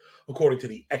now, according to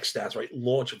the X stats, right?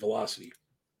 Launch velocity.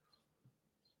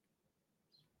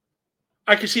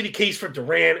 I can see the case for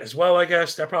Duran as well, I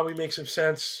guess. That probably makes some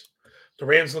sense.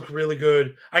 Duran's look really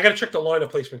good. I got to check the lineup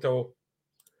placement, though.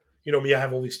 You know me, I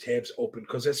have all these tabs open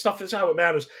because that stuff is how it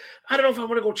matters. I don't know if I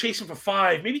want to go chasing for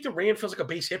 5. Maybe Duran feels like a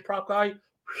base hit prop guy.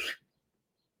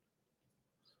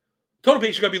 Total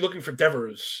base, you're going to be looking for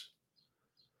Devers.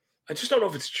 I just don't know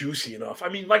if it's juicy enough. I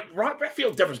mean, like,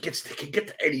 Rafael Devers can get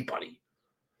to anybody.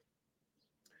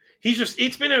 He's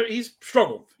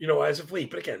struggled, you know, as of late.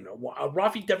 But again,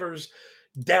 Rafi Devers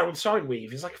down sine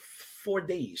wave is like 4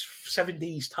 days, 7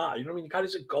 days time. You know what I mean? The guy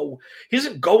doesn't go. He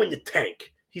doesn't go in the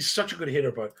tank. He's such a good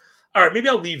hitter. But all right, maybe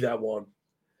I'll leave that one.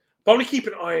 But I'm gonna keep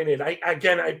an eye on it. I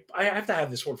have to have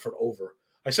this one for an over.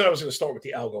 I said I was gonna start with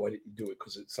the algo. I didn't do it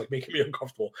because it's like making me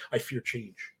uncomfortable. I fear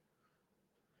change.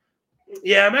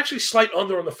 Yeah, I'm actually slight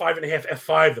under on the 5.5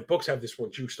 F5. The books have this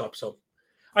one juiced up, so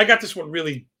I got this one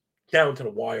really down to the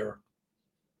wire.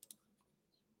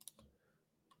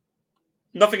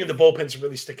 Nothing in the bullpens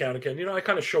really stick out again. You know, I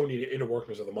kind of showed you the inner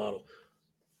workings of the model.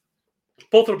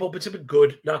 Both of the bullpens have been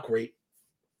good, not great.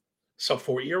 Sub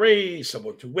 4 ERA, sub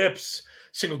 1-2 whips,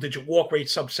 single digit walk rate,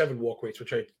 sub 7 walk rates,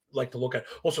 which I like to look at.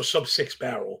 Also sub 6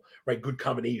 barrel, right? Good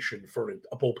combination for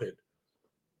a bullpen.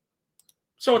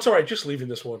 So it's all right, just leaving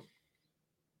this one.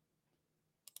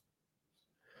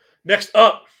 Next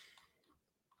up.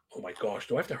 Oh my gosh,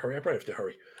 do I have to hurry? I probably have to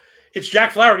hurry. It's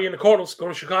Jack Flaherty and the Cardinals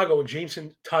going to Chicago and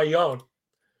Jameson Taillon.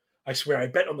 I swear, I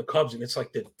bet on the Cubs, and it's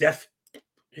like the death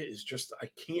is just, I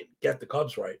can't get the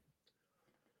Cubs right.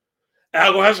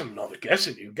 Algo has another guess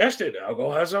it. You guessed it.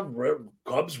 Algo has a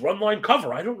Cubs run line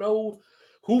cover. I don't know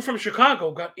who from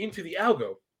Chicago got into the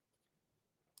Algo.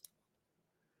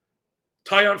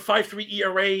 Taillon 5.3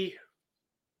 ERA.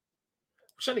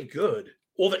 It's any good.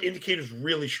 All the indicators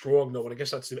really strong, though, and I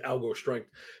guess that's the Algo strength.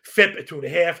 FIP at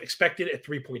 2.5, expected at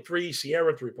 3.3,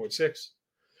 Sierra 3.6.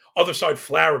 Other side,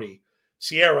 Flaherty,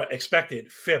 Sierra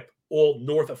expected, FIP all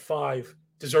north of 5,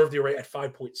 deserved the array at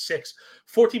 5.6,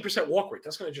 14% walk rate.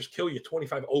 That's going to just kill you,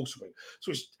 25-0 swing.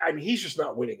 So he's just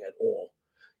not winning at all.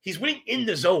 He's winning in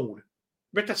the zone.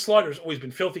 But that slider's always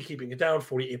been filthy, keeping it down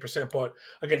 48%. But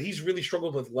again, he's really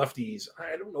struggled with lefties.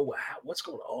 I don't know what's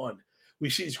going on.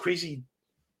 We see these crazy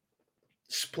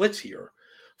splits here.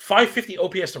 550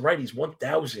 OPS to righties,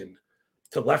 1,000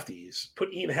 to lefties.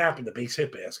 Put Ian Happ in the base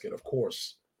hit basket, of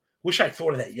course. Wish I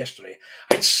thought of that yesterday.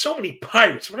 I had so many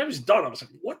Pirates. When I was done, I was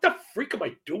like, what the freak am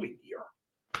I doing here?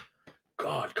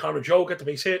 God, Connor Joe got the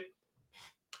base hit.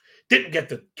 Didn't get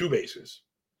the 2 bases.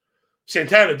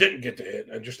 Santana didn't get the hit,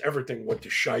 and just everything went to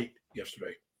shite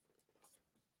yesterday.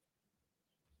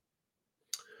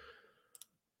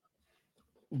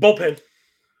 Bullpen.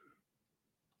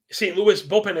 St. Louis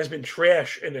bullpen has been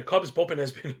trash, and the Cubs bullpen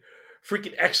has been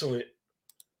freaking excellent.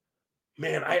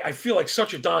 Man, I feel like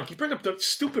such a donkey. Bring up the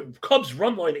stupid Cubs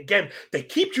run line again. They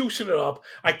keep juicing it up.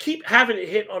 I keep having it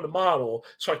hit on the model,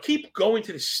 so I keep going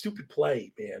to this stupid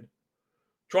play, man.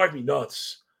 Drive me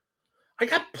nuts. I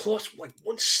got plus like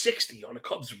 160 on the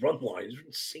Cubs run line. It's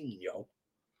insane, yo.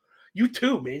 You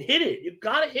too, man. Hit it. You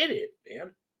gotta hit it,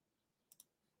 man.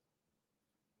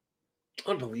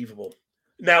 Unbelievable.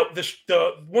 Now,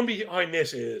 the one behind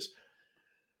this is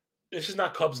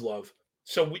not Cubs love.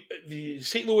 So the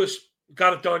St. Louis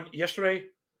got it done yesterday.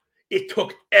 It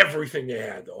took everything they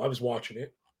had, though. I was watching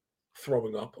it,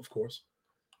 throwing up, of course.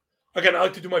 Again, I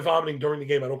like to do my vomiting during the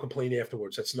game. I don't complain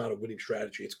afterwards. That's not a winning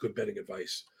strategy. It's good betting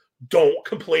advice. Don't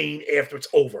complain after it's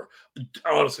over.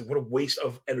 Honestly, what a waste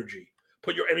of energy.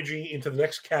 Put your energy into the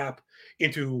next cap,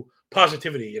 into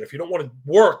positivity. And if you don't want to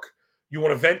work, you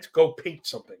want to vent, go paint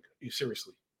something. You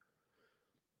seriously.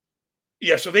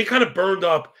 Yeah, so they kind of burned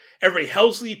up everybody.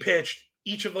 Helsley pitched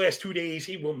each of the last 2 days.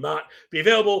 He will not be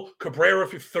available. Cabrera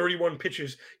threw 31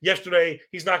 pitches yesterday.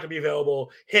 He's not going to be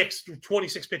available. Hicks threw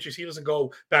 26 pitches. He doesn't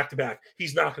go back to back.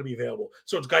 He's not going to be available.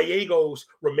 So it's Gallegos,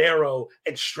 Romero,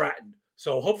 and Stratton.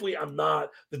 So hopefully I'm not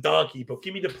the donkey, but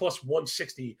give me the plus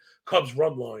 160 Cubs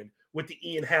run line with the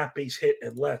Ian Happ base hit,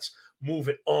 and let's move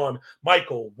it on.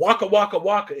 Michael, Waka Waka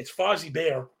Waka. It's Fozzie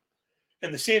Bear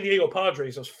and the San Diego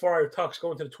Padres, those Friar Tucks,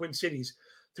 going to the Twin Cities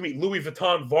to meet Louis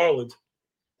Vuitton Varland.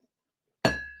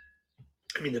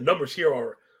 I mean, the numbers here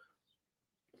are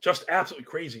just absolutely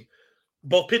crazy.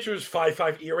 Both pitchers,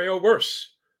 5.5 ERA or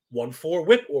worse, 1.4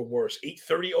 WHIP or worse,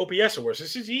 8.30 OPS or worse.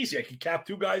 This is easy. I can cap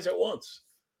two guys at once.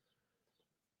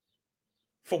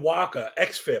 For Waka,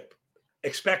 XFIP,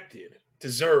 expected,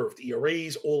 deserved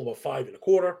ERAs, all above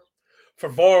 5.25. For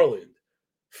Varland,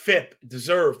 FIP,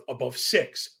 deserved, above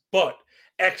 6, but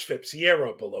XFIP,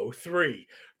 Sierra, below 3.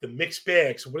 The mixed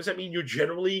bag. So what does that mean? You're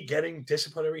generally getting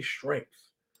disciplinary strength.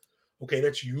 Okay,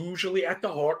 that's usually at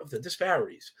the heart of the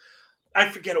disparities. I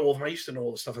forget all of them. I used to know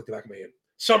all the stuff like the back of my head.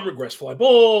 Some regress fly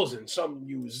balls, and some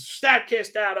use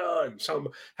StatCast data, and some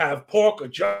have pork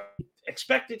adjust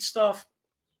expected stuff.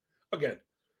 Again,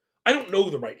 I don't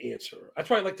know the right answer. That's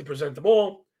why I like to present them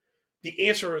all. The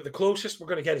answer, the closest we're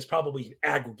going to get, is probably an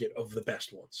aggregate of the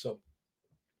best ones. So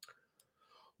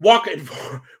Walker and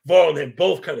Varland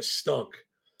both kind of stunk.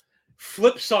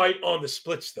 Flip side on the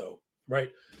splits, though,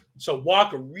 right? So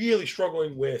Walker really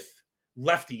struggling with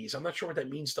lefties. I'm not sure what that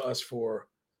means to us for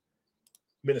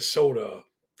Minnesota.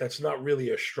 That's not really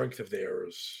a strength of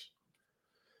theirs.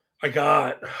 I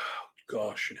got,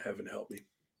 gosh, in heaven help me.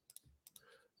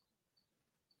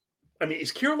 I mean,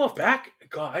 is Kirilov back?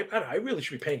 God, I really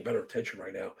should be paying better attention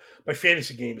right now. My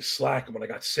fantasy game is slacking when I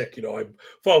got sick. You know,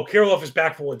 Kirilov is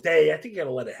back for one day. I think you got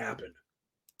to let it happen.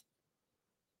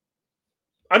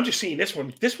 I'm just seeing this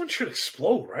one. This one should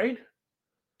explode, right?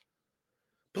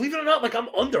 Believe it or not, like I'm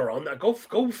under on that. Go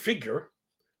figure.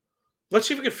 Let's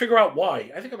see if we can figure out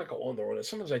why. I think I might go under on it.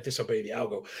 Sometimes I disobey the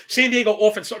algo. San Diego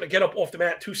offense starting to get up off the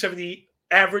mat. 270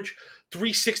 average,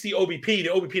 360 OBP. The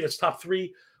OBP that's top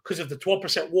 3 because of the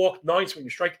 12% walk, 9 swing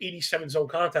strike, 87 zone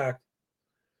contact.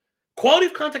 Quality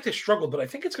of contact has struggled, but I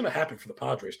think it's going to happen for the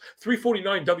Padres.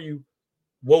 349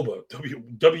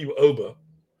 WOBA.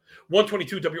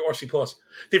 122 WRC plus.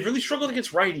 They've really struggled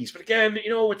against righties, but again,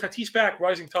 you know, with Tatis back,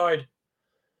 rising tide.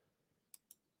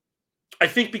 I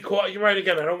think because you're right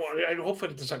again. I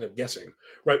hopefully it's not guessing.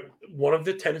 Right, one of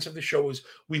the tenets of the show is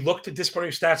we look to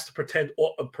disciplinary stats to pretend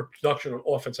production on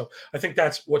offense. So I think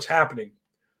that's what's happening.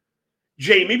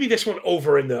 Jay, maybe this one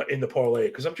over in the parlay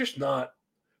because I'm just not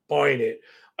buying it.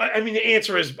 I mean, the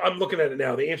answer is I'm looking at it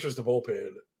now. The answer is the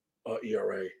bullpen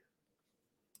ERA.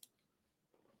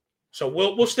 So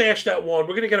we'll stash that one.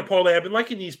 We're gonna get a parlay. I've been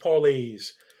liking these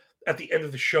parlays at the end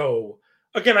of the show.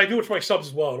 Again, I do it for my subs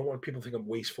as well. I don't want people to think I'm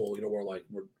wasteful, you know, or like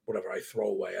whatever I throw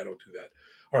away. I don't do that.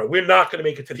 All right, we're not going to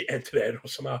make it to the end today. I know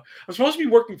somehow I'm supposed to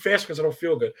be working fast because I don't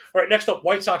feel good. All right, next up,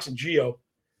 White Sox and Gio.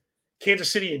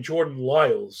 Kansas City and Jordan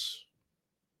Lyles.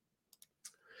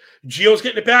 Gio's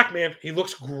getting it back, man. He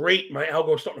looks great. My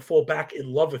algo is starting to fall back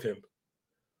in love with him.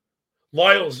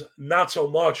 Lyles, not so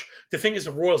much. The thing is,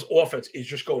 the Royals' offense is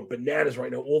just going bananas right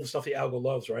now. All the stuff the algo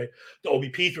loves, right? The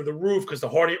OBP through the roof because the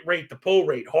hard hit rate, the pull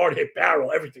rate, hard hit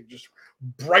barrel, everything just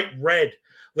bright red.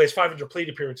 Last 500 plate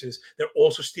appearances. They're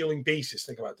also stealing bases.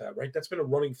 Think about that, right? That's been a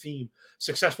running theme.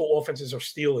 Successful offenses are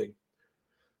stealing.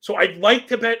 So I'd like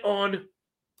to bet on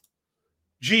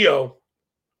Gio,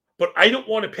 but I don't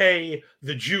want to pay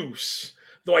the juice.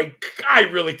 Though I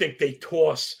really think they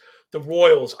toss the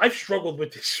Royals. I've struggled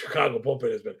with this Chicago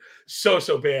bullpen. Has been so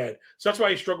bad. So that's why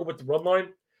I struggle with the run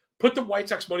line. Put the White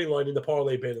Sox money line in the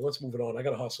parlay bin and let's move it on. I got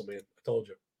to hustle, man. I told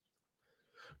you.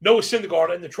 Noah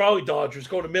Syndergaard and the Trolley Dodgers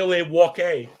going to Mill A, Walk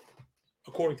A,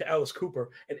 according to Alice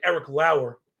Cooper and Eric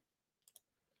Lauer.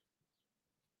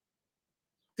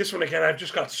 This one again, I've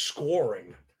just got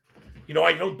scoring. You know,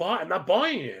 I'm not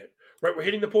buying it. Right, we're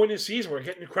hitting the point in the season. We're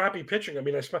getting crappy pitching. I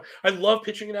mean, I love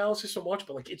pitching analysis so much,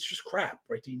 but like it's just crap,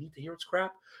 right? Do you need to hear it's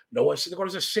crap? Noah Syndergaard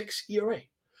has a 6 ERA.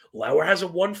 Lauer has a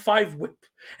 1.5 WHIP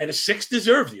and a 6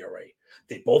 deserved ERA.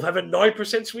 They both have a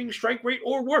 9% swing strike rate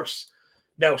or worse.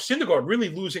 Now, Syndergaard really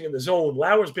losing in the zone.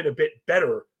 Lauer's been a bit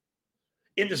better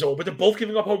in the zone, but they're both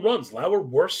giving up home runs. Lauer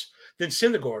worse than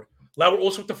Syndergaard. Lauer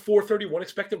also with the 431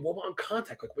 expected WOBA on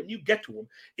contact. Like when you get to him,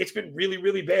 it's been really,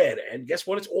 really bad. And guess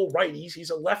what? It's all righties. He's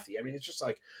a lefty. I mean, it's just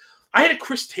like I had a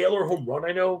Chris Taylor home run,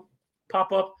 I know,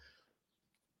 pop up.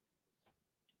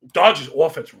 Dodgers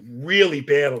offense really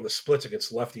bad on the splits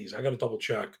against lefties. I got to double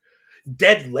check.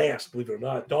 Dead last, believe it or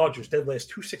not. Dodgers dead last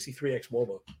 263 x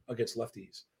WOBA against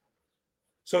lefties.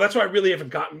 So that's why I really haven't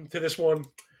gotten to this one.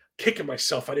 Kicking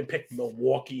myself. I didn't pick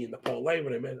Milwaukee in the parlay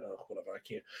when I meant, whatever, I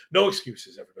can't. No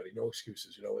excuses, everybody. No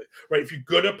excuses. You know, right? If you're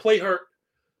going to play hurt,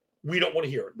 we don't want to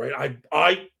hear it, right?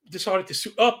 I decided to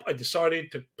suit up. I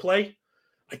decided to play.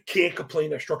 I can't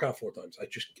complain. I struck out 4 times.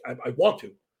 I want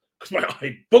to because my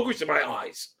eye boogers in my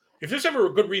eyes. If there's ever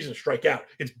a good reason to strike out,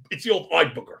 it's the old eye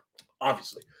booger,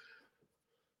 obviously.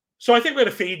 So I think we're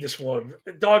going to fade this one.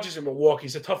 The Dodgers and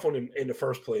Milwaukee's a tough one in the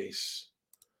first place.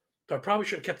 I probably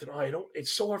should have kept an eye.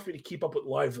 It's so hard for me to keep up with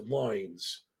live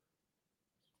lines.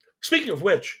 Speaking of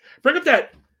which, bring up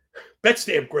that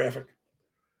BetStamp graphic.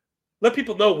 Let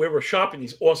people know where we're shopping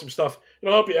these awesome stuff.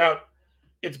 It'll help you out.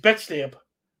 It's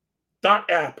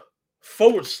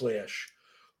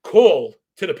betstamp.app/call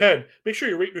to the pen. Make sure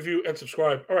you rate, review, and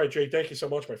subscribe. All right, Jay, thank you so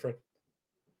much, my friend.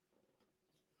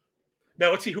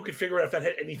 Now let's see who can figure out if that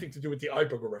had anything to do with the eye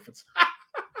booger reference.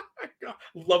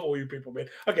 Love all you people, man.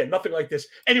 Again, nothing like this.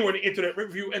 Anywhere on the internet,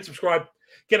 review and subscribe.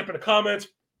 Get up in the comments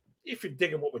if you're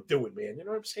digging what we're doing, man. You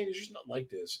know what I'm saying? It's just not like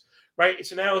this, right?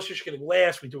 It's analysis. You're getting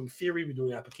laughs. We're doing theory. We're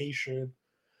doing application.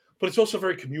 But it's also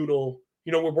very communal.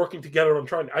 You know, we're working together.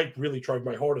 I really tried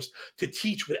my hardest to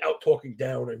teach without talking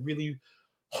down. I really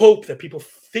hope that people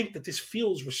think that this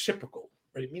feels reciprocal,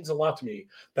 right? It means a lot to me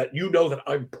that you know that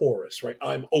I'm porous, right?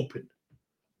 I'm open.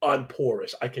 I'm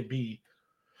porous. I can be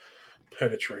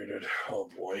penetrated. Oh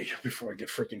boy, before I get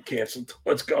freaking canceled.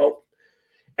 Let's go.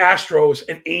 Astros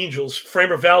and Angels,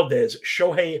 Framber Valdez,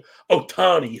 Shohei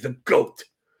Ohtani, the GOAT,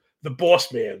 the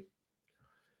boss man.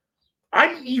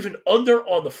 I'm even under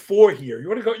on the 4 here. You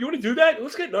want to go? You want to do that?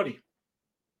 Let's get nutty.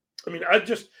 I mean, I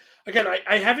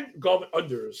haven't gone with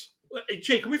unders. Hey,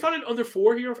 Jay, can we find an under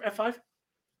 4 here at 5?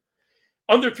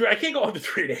 Under 3. I can't go under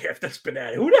 3.5. That's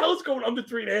banana. Who the hell is going under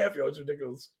 3.5? Yo, it's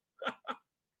ridiculous.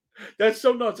 That's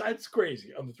so nuts. That's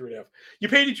crazy. Under 3.5. You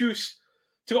pay the juice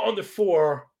to go under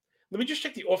 4. Let me just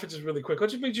check the offenses really quick.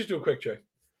 Let me just do a quick check.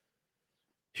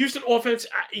 Houston offense,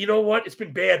 you know what? It's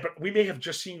been bad, but we may have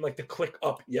just seen like the click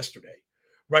up yesterday,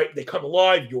 right? They come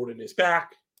alive. Jordan is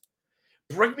back.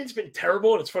 Bregman's been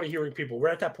terrible, and it's funny hearing people. We're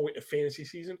at that point in fantasy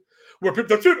season where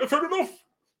people, that's it. I've had enough.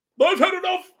 I've had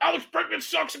enough. Alex Bregman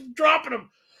sucks. I'm dropping him.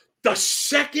 The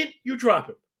second you drop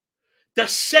him,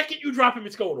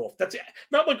 it's going off. That's it.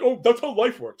 Not like, oh, that's how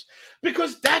life works.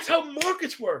 Because that's how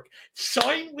markets work.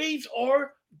 Sine waves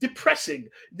are depressing.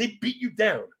 They beat you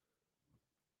down.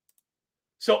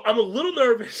 So I'm a little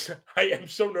nervous. I am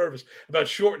so nervous about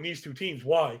shorting these 2 teams.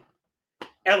 Why?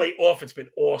 LA offense been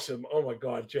awesome. Oh, my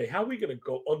God, Jay. How are we going to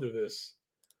go under this?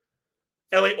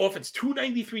 LA offense,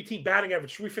 293 team batting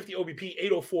average, 350 OBP,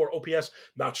 804 OPS,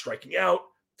 not striking out.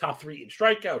 Top 3 in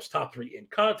strikeouts, top 3 in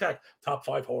contact, top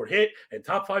 5 hard hit, and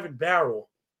top 5 in barrel.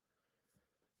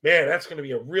 Man, that's going to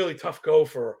be a really tough go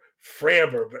for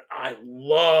Framber, but I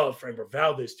love Framber.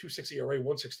 Valdez, 260 ERA,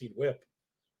 116 whip.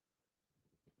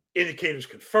 Indicators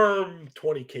confirmed,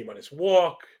 20 came on his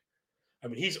walk. I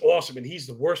mean, he's awesome, and he's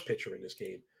the worst pitcher in this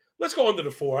game. Let's go under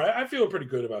the 4. I feel pretty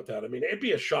good about that. I mean, it'd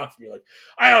be a shock for me. Like,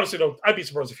 I honestly don't. I'd be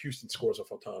surprised if Houston scores off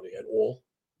Ohtani at all.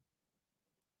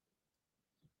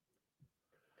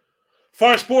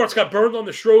 Fire Sports got burned on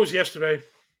the Stros yesterday,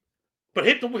 but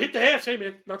hit the halves. Hey,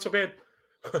 man, not so bad.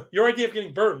 Your idea of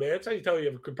getting burned, man, that's how you tell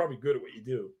you're probably good at what you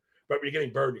do. But when you're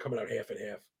getting burned, you're coming out half and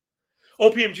half.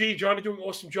 OPMG, Johnny doing an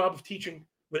awesome job of teaching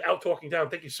without talking down.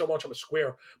 Thank you so much. I'm a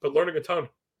square, but learning a ton.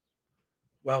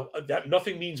 Well, that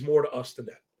nothing means more to us than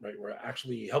that, right? We're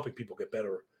actually helping people get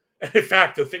better. And in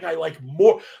fact, the thing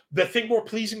more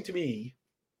pleasing to me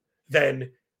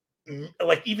than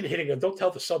like even hitting, and don't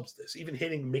tell the subs this, even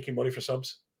making money for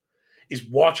subs, is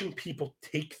watching people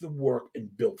take the work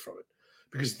and build from it.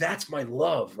 Because that's my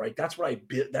love, right? That's what I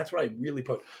really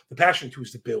put the passion into,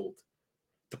 is to build.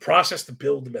 The process to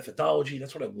build, the methodology,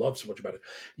 that's what I love so much about it.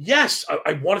 Yes,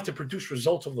 I wanted to produce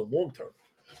results over the long term.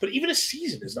 But even a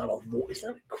season is not it's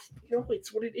not,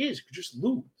 it's what it is. You could just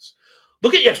lose.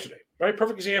 Look at yesterday, right?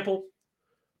 Perfect example.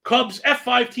 Cubs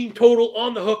F5 team total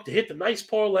on the hook to hit the nice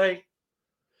parlay.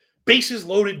 Bases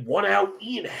loaded, 1 out.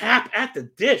 Ian Happ at the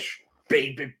dish.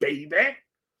 Baby, baby.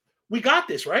 We got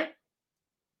this, right?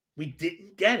 We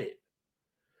didn't get it.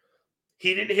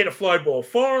 He didn't hit a fly ball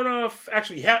far enough.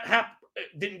 Actually, Happ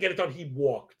didn't get it done. He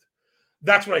walked.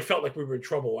 That's when I felt like we were in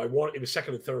trouble. It was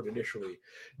second and third initially.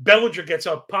 Bellinger gets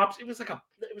up, pops. It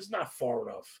was not far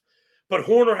enough. But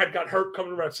Horner had got hurt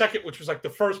coming around second, which was like the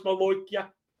first Maloikia,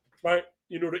 right?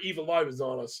 You know, the evil eye was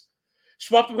on us.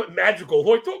 Swapped him with Madrigal,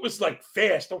 who I thought was like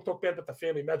fast. Don't talk bad about the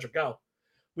family Madrigal.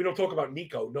 We don't talk about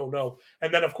Nico. No.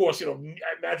 And then, of course,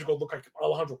 Madrigal looked like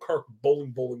Alejandro Kirk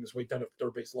bowling his way down the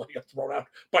third base line. He got thrown out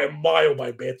by a mile by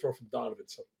a bad throw from Donovan.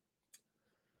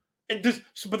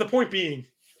 But the point being,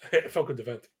 I felt good to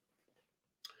vent.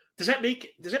 Does that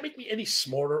make me any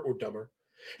smarter or dumber?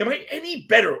 Am I any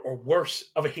better or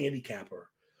worse of a handicapper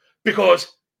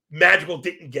because Madrigal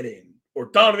didn't get in, or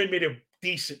Donovan made a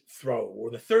decent throw,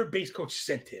 or the third base coach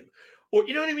sent him, or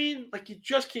you know what I mean? Like, you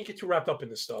just can't get too wrapped up in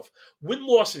this stuff.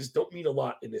 Win-losses don't mean a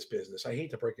lot in this business. I hate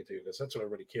to break it to you because that's what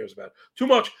everybody cares about too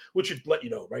much, which should let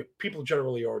you know, right? People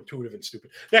generally are intuitive and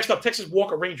stupid. Next up, Texas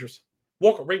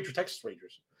Texas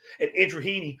Rangers. And Andrew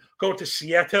Heaney going to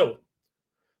Seattle,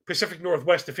 Pacific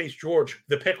Northwest, to face George,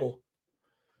 the Pickle.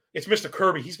 It's Mr.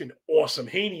 Kirby. He's been awesome.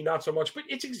 Heaney, not so much, but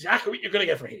it's exactly what you're going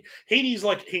to get from Heaney. Heaney's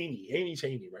like Heaney. Heaney's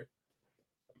Heaney, right?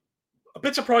 A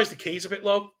bit surprised the K's a bit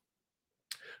low.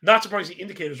 Not surprised the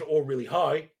indicators are all really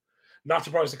high. Not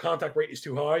surprised the contact rate is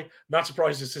too high. Not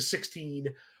surprised it's a 16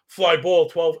 fly ball,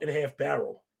 12.5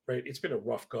 barrel, right? It's been a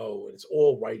rough go, and it's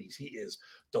all righties. He is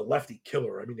the lefty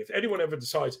killer. I mean, if anyone ever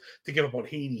decides to give up on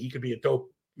Heaney, he could be a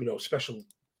dope, specialty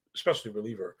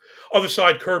reliever. Other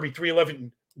side, Kirby,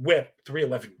 311 whip,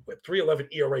 311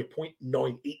 ERA,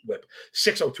 0.98 whip,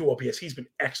 602 OPS. He's been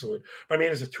excellent. My man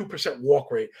has a 2% walk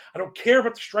rate. I don't care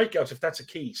about the strikeouts if that's the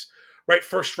case. Right,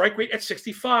 first strike rate at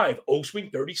 65,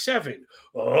 O-swing 37.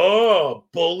 Oh,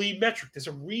 bully metric. There's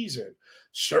a reason.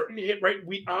 Certain hit rate.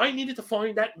 I needed to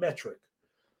find that metric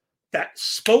that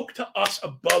spoke to us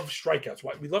above strikeouts.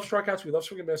 We love strikeouts, we love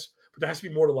swing and miss, but there has to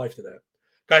be more to life than that.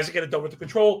 Guys that get it done with the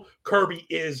control. Kirby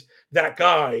is that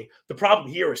guy. The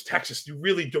problem here is Texas. You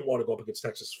really don't want to go up against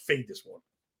Texas. Fade this one.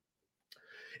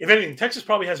 If anything, Texas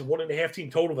probably has a 1.5 team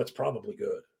total. That's probably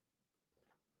good.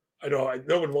 I know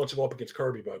no one wants to go up against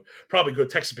Kirby, but probably good.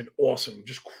 Texas has been awesome,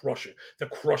 just crushing. They're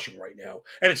crushing right now.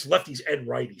 And it's lefties and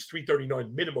righties,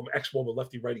 339 minimum X1 with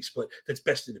lefty-righty split. That's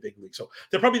best in the big league. So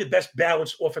they're probably the best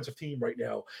balanced offensive team right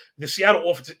now. The Seattle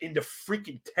offense is in the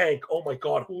freaking tank. Oh, my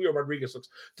God. Julio Rodriguez looks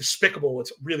despicable.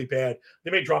 It's really bad. They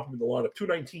may drop him in the lineup.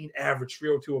 219 average,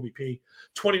 302 OBP,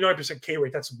 29% K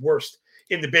rate. That's worst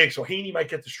in the big. So Heaney might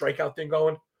get the strikeout thing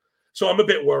going. So I'm a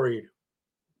bit worried.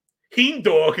 Heen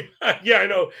Dog. Yeah, I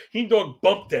know. Heen Dog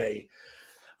bump day.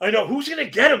 I know. Who's going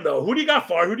to get him, though? Who do you got,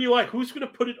 Far? Who do you like? Who's going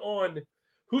to put it on?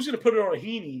 Who's going to put it on a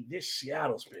Heaney? This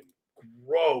Seattle's been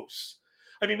gross.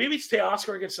 I mean, maybe it's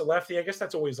Teoscar against the lefty. I guess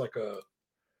that's always like a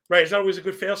 – right? Is that always a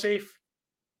good fail-safe?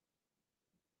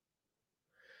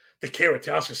 The carrot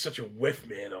Teoscar is such a whiff,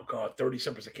 man. Oh, God.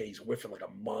 37% K. He's whiffing like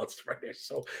a monster right there.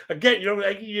 So, again,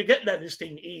 you're getting that in this day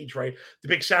and age, right? The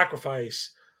big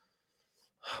sacrifice.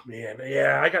 Oh, man,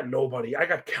 yeah, I got nobody. I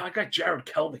got Jared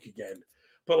Kelnick again.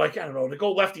 But, I don't know, to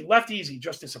go lefties, he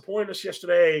just disappointed us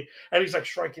yesterday, and he's,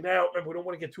 striking out. Remember, we don't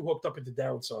want to get too hooked up into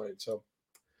downside. So,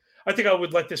 I think I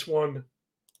would let this one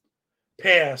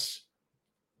pass.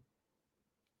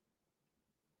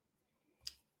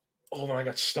 Hold on, I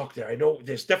got stuck there. I know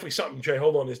there's definitely something, Jay.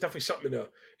 Hold on. There's definitely something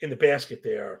in the basket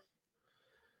there.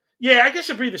 Yeah, I guess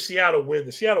it'd be the Seattle win.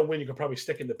 The Seattle win you could probably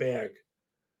stick in the bag.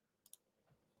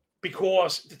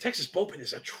 Because the Texas bullpen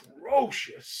is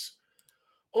atrocious.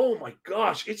 Oh, my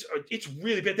gosh. It's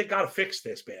really bad. They got to fix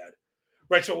this bad.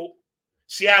 Right, so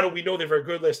Seattle, we know they're very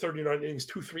good. Last 39 innings,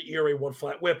 2.3 ERA, 1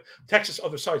 flat whip. Texas,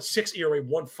 other side, 6 ERA,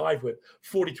 1 5 whip,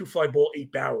 42 fly ball,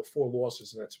 8 barrel, 4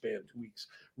 losses in that span, 2 weeks.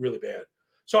 Really bad.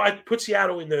 So I put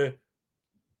Seattle in the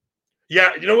 –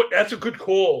 yeah, you know what? That's a good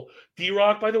call.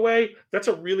 D-Rock, by the way, that's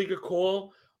a really good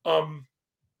call.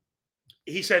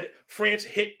 He said France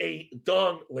hit a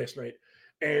dong last night,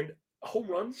 and home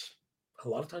runs a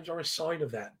lot of times are a sign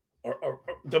of that. Or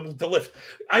the lift.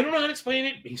 I don't know how to explain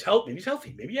it. He's healthy. Maybe he's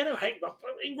healthy. Maybe he had a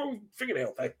ingrown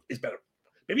fingernail that is better.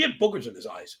 Maybe he had boogers in his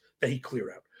eyes that he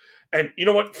cleared out. And you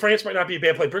know what? France might not be a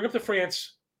bad play. Bring up the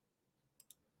France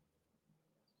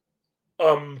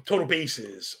total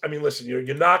bases. I mean, listen, you're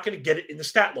not going to get it in the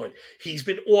stat line. He's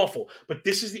been awful. But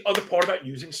this is the other part about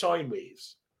using sine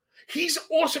waves. He's an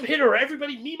awesome hitter.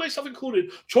 Everybody, me, myself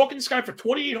included, chalking this guy for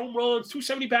 28 home runs,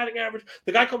 270 batting average.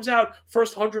 The guy comes out,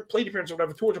 first 100 plate appearances or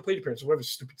whatever, 200 plate appearances, whatever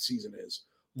stupid season is.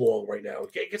 long right now.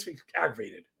 It gets me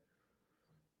aggravated.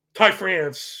 Ty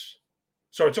France.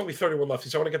 Sorry, it's only 31 left,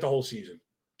 so I want to get the whole season.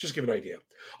 Just give an idea.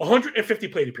 150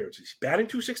 plate appearances. Batting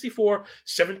 264,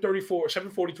 734,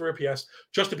 743 OPS.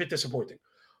 Just a bit disappointing.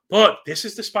 But this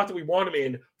is the spot that we want him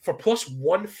in for plus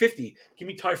 150. Give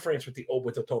me Ty France with the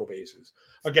total bases.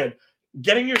 Again,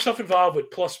 getting yourself involved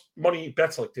with plus money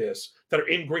bets like this that are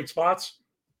in great spots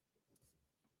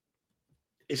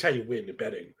is how you win in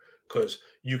betting, because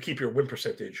you keep your win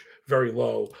percentage very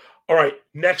low. All right,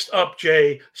 next up,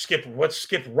 Jay, let's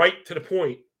skip right to the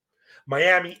point.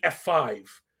 Miami F5.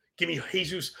 Give me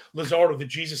Jesus Luzardo, the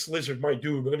Jesus Lizard, my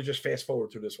dude. We're going to just fast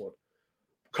forward through this one.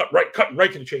 Cutting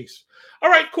right to the chase. All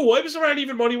right, cool. It was around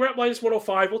even money. We're at minus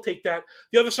 105. We'll take that.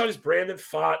 The other side is Brandon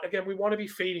Pfaadt. Again, we want to be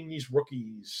fading these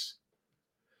rookies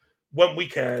when we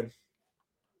can.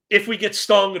 If we get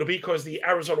stung, it'll be because the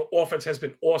Arizona offense has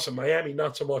been awesome. Miami,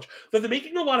 not so much. But they're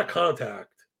making a lot of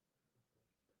contact.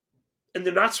 And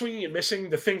they're not swinging and missing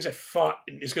the things that Pfaadt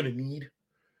is going to need.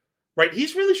 Right?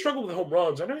 He's really struggled with home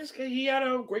runs. I know he had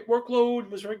a great workload,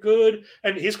 was very good.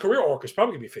 And his career arc is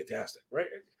probably going to be fantastic, right?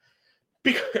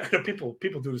 Because I know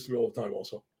people do this to me all the time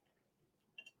also.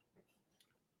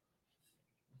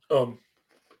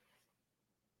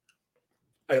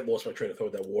 I lost my train of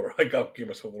thought with that water. I got give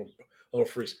myself a little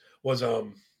freeze.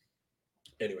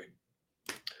 Anyway.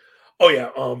 Oh yeah,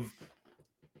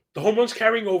 the home runs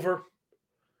carrying over,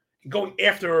 going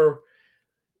after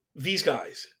these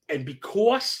guys. And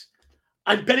because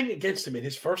I'm betting against him in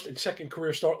his first and second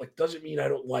career start, like, doesn't mean I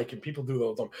don't like him. People do that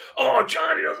all the time. Oh,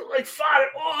 Johnny doesn't like Pfaadt at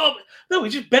all. No,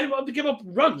 he just bet him up to give up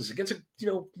runs against a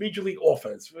major league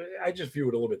offense. I just view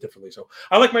it a little bit differently. So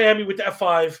I like Miami with the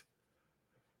F5.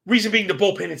 Reason being the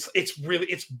bullpen,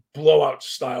 it's blowout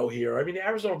style here. I mean, the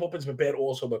Arizona bullpen's been bad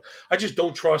also, but I just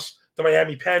don't trust the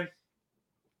Miami pen.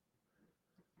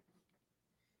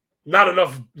 Not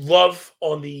enough love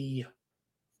on the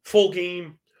full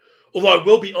game. Although I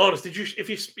will be honest,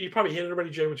 you probably hit it already,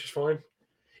 Jay, which is fine.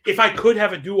 If I could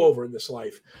have a do-over in this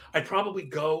life, I'd probably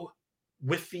go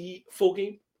with the full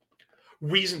game.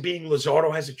 Reason being,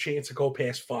 Luzardo has a chance to go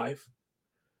past 5.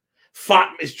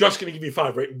 Pfaadt is just going to give you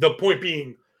 5, right? The point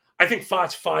being, I think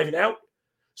Pfaadt's 5 and out.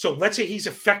 So let's say he's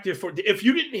effective for. If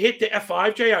you didn't hit the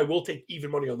F5, Jay, I will take even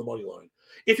money on the money line.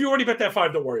 If you already bet that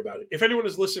 5, don't worry about it. If anyone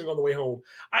is listening on the way home,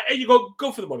 you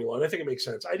go for the money line. I think it makes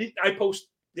sense. I post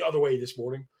the other way this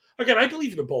morning. Again, I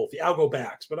believe in them both, the algo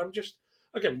backs, but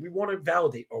we want to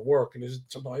validate our work. And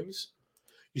sometimes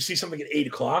you see something at 8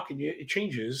 o'clock and it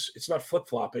changes. It's not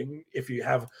flip-flopping if you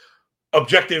have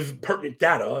objective, pertinent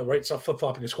data, right? It's not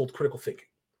flip-flopping. It's called critical thinking.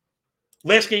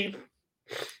 Last game,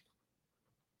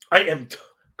 I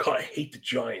hate the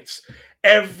Giants.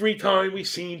 Every time we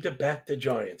seem to bet the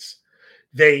Giants,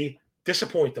 they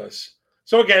disappoint us.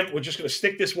 So again, we're just going to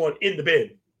stick this one in the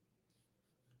bin.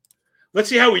 Let's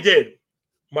see how we did.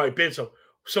 My bid.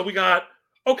 So we got,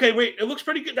 okay, wait, it looks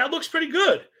pretty good. That looks pretty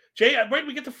good. Jay, right,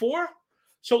 we get to 4.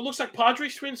 So it looks like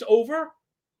Padres Twins over.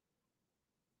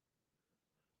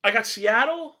 I got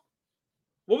Seattle.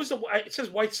 What was it says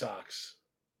White Sox.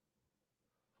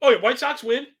 Oh, yeah, White Sox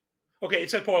win. Okay,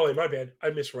 it said parlay. My bad. I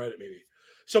misread it maybe.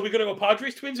 So we're going to go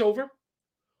Padres Twins over,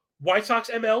 White Sox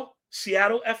ML,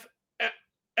 Seattle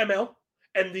ML,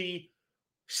 and the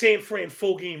San Fran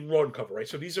full game run cover, right?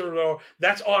 So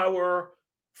that's our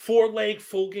 4-leg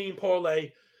full game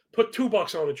parlay. Put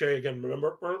 $2 on it, Jay. Again,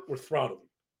 remember, we're throttling.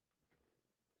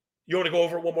 You want to go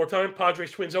over it one more time?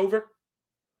 Padres Twins over,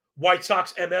 White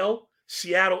Sox ML,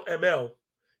 Seattle ML,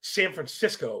 San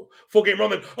Francisco full game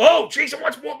run. Oh, Jason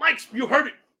wants more likes. You heard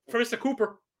it from Mr.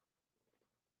 Cooper.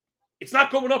 It's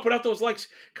not going up without those likes.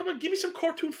 Come on, give me some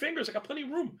cartoon fingers. I got plenty of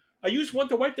room. I used one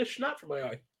to wipe the snot from my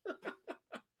eye.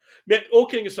 Man, all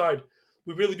kidding aside,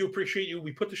 we really do appreciate you.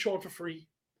 We put the show on for free.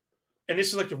 And this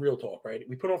is like the real talk, right?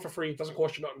 We put it on for free. It doesn't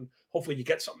cost you nothing. Hopefully you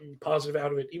get something positive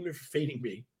out of it, even if you're fading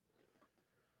me.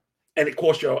 And it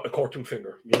costs you a cartoon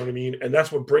finger. You know what I mean? And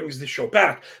that's what brings this show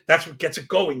back. That's what gets it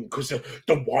going, because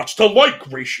the watch to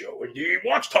like ratio and the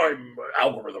watch time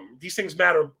algorithm, these things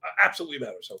matter, absolutely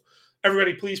matter. So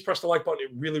everybody, please press the like button.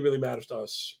 It really, really matters to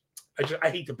us. I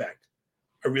hate to beg.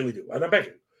 I really do. And I'm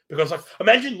begging. Because like,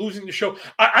 imagine losing the show.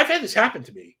 I've had this happen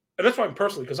to me. And that's why I'm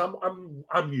personally, because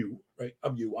I'm you, right?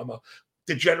 I'm you. I'm a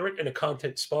degenerate and a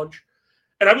content sponge.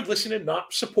 And I would listen and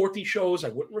not support these shows. I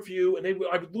wouldn't review, and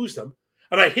I would lose them.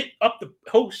 And I hit up the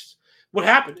hosts. What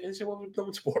happened? And they said, well, no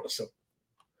one supported us. So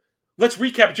let's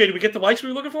recap. Jay, did we get the likes we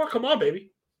were looking for? Come on,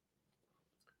 baby.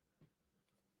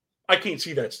 I can't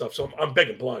see that stuff, so I'm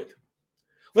begging blind.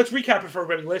 Let's recap it for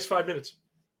everybody. Last 5 minutes.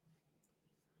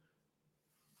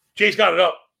 Jay's got it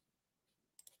up.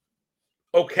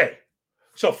 Okay.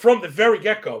 So from the very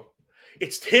get-go,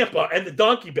 it's Tampa and the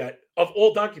donkey bet of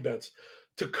all donkey bets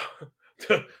to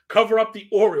to cover up the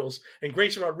Orioles and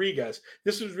Grayson Rodriguez.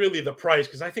 This was really the price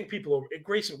because I think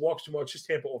Grayson walks too much. Just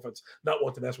Tampa offense, not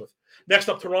one to mess with. Next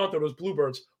up, Toronto, those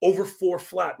Bluebirds over 4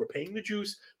 flat. We're paying the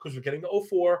juice because we're getting the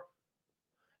 0-4.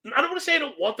 I don't want to say I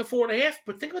don't want the 4.5,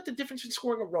 but think about the difference in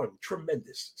scoring a run.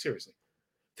 Tremendous, seriously.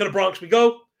 To the Bronx we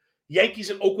go. Yankees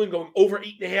and Oakland going over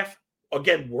 8.5.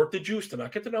 Again, worth the juice to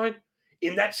not get the 9.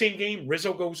 In that same game,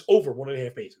 Rizzo goes over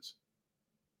 1.5 bases.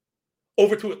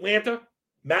 Over to Atlanta,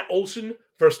 Matt Olson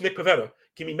versus Nick Pivetta.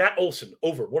 Give me Matt Olson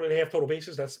over 1.5 total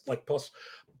bases. That's like plus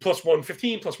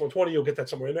 115, plus 120. You'll get that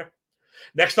somewhere in there.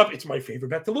 Next up, it's my favorite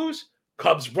bet to lose.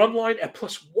 Cubs run line at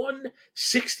plus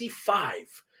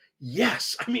 165.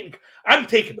 Yes. I mean, I'm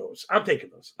taking those. I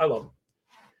love them.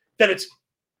 Then it's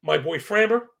my boy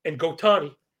Framber and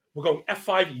Gotani. We're going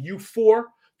F5, U4.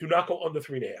 Do not go under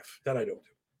 3.5. That I don't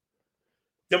do.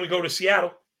 Then we go to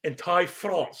Seattle and Ty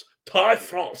France.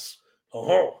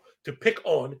 To pick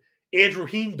on Andrew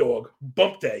Heendog,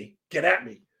 bump day, get at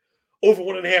me. Over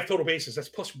 1.5 total bases. That's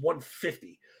plus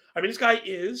 150. I mean, this guy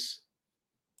is,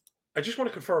 I just want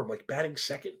to confirm, like batting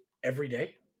second every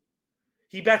day.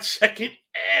 He bats second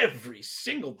every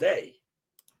single day.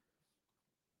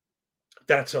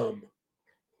 That's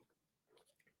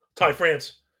Ty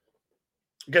France.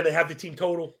 Again, they have the team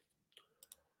total.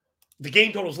 The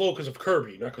game total is low because of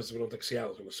Kirby, not because we don't think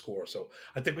Seattle's going to score. So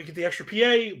I think we get the extra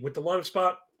PA with the lineup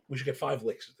spot. We should get 5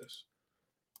 licks at this.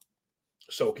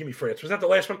 So give me France. Was that the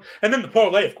last one? And then the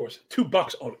parlay, of course.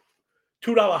 $2 on it.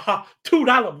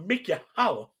 $2 make you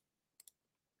holla.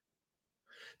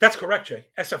 That's correct, Jay.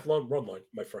 SF run line,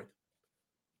 my friend.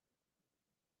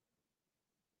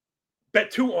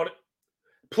 Bet 2 on it.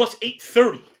 Plus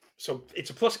 830. So it's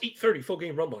a plus 830 full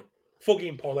game run line. Full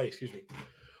game parlay, excuse me.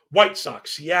 White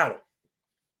Sox, Seattle.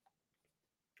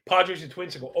 Padres and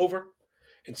Twins to go over.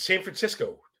 And San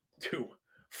Francisco to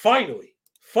finally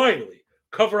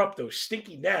cover up those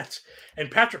stinky Nats. And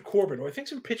Patrick Corbin, who I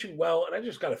think's been pitching well, and I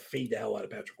just got to fade the hell out of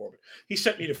Patrick Corbin. He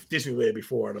sent me to Disneyland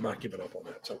before, and I'm not giving up on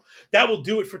that. So that will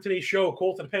do it for today's show.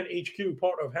 Call to the Pen HQ,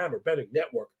 part of Hammer Betting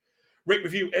Network. Rate,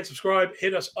 review, and subscribe.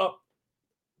 Hit us up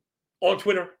on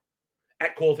Twitter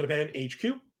at Call to the Pen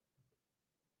HQ,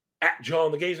 at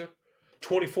John the Gazer.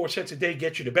 24 cents a day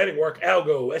gets you to betting work,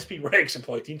 algo, SP ranks, and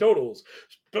play team totals.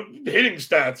 But hitting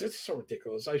stats, it's so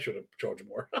ridiculous. I should have charged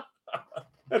more.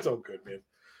 That's all good, man.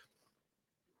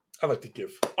 I like to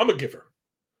give. I'm a giver.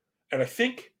 And I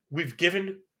think we've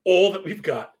given all that we've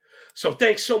got. So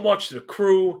thanks so much to the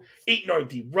crew,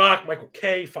 89D Rock, Michael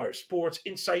K, Fire Sports,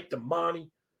 Insight, Damani.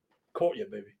 Caught you,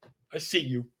 baby. I see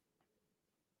you.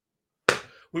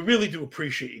 We really do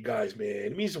appreciate you guys, man.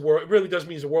 It means the world. It really does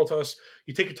mean the world to us.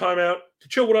 You take your time out to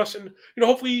chill with us, and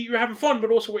hopefully you're having fun,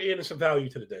 but also we're adding some value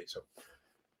to the day. So,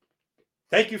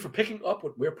 thank you for picking up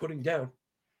what we're putting down.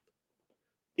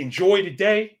 Enjoy the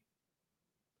day,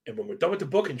 and when we're done with the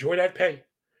book, enjoy that pay.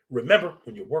 Remember,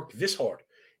 when you work this hard,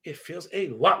 it feels a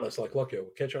lot less like luck. We'll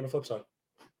catch you on the flip side.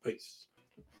 Peace.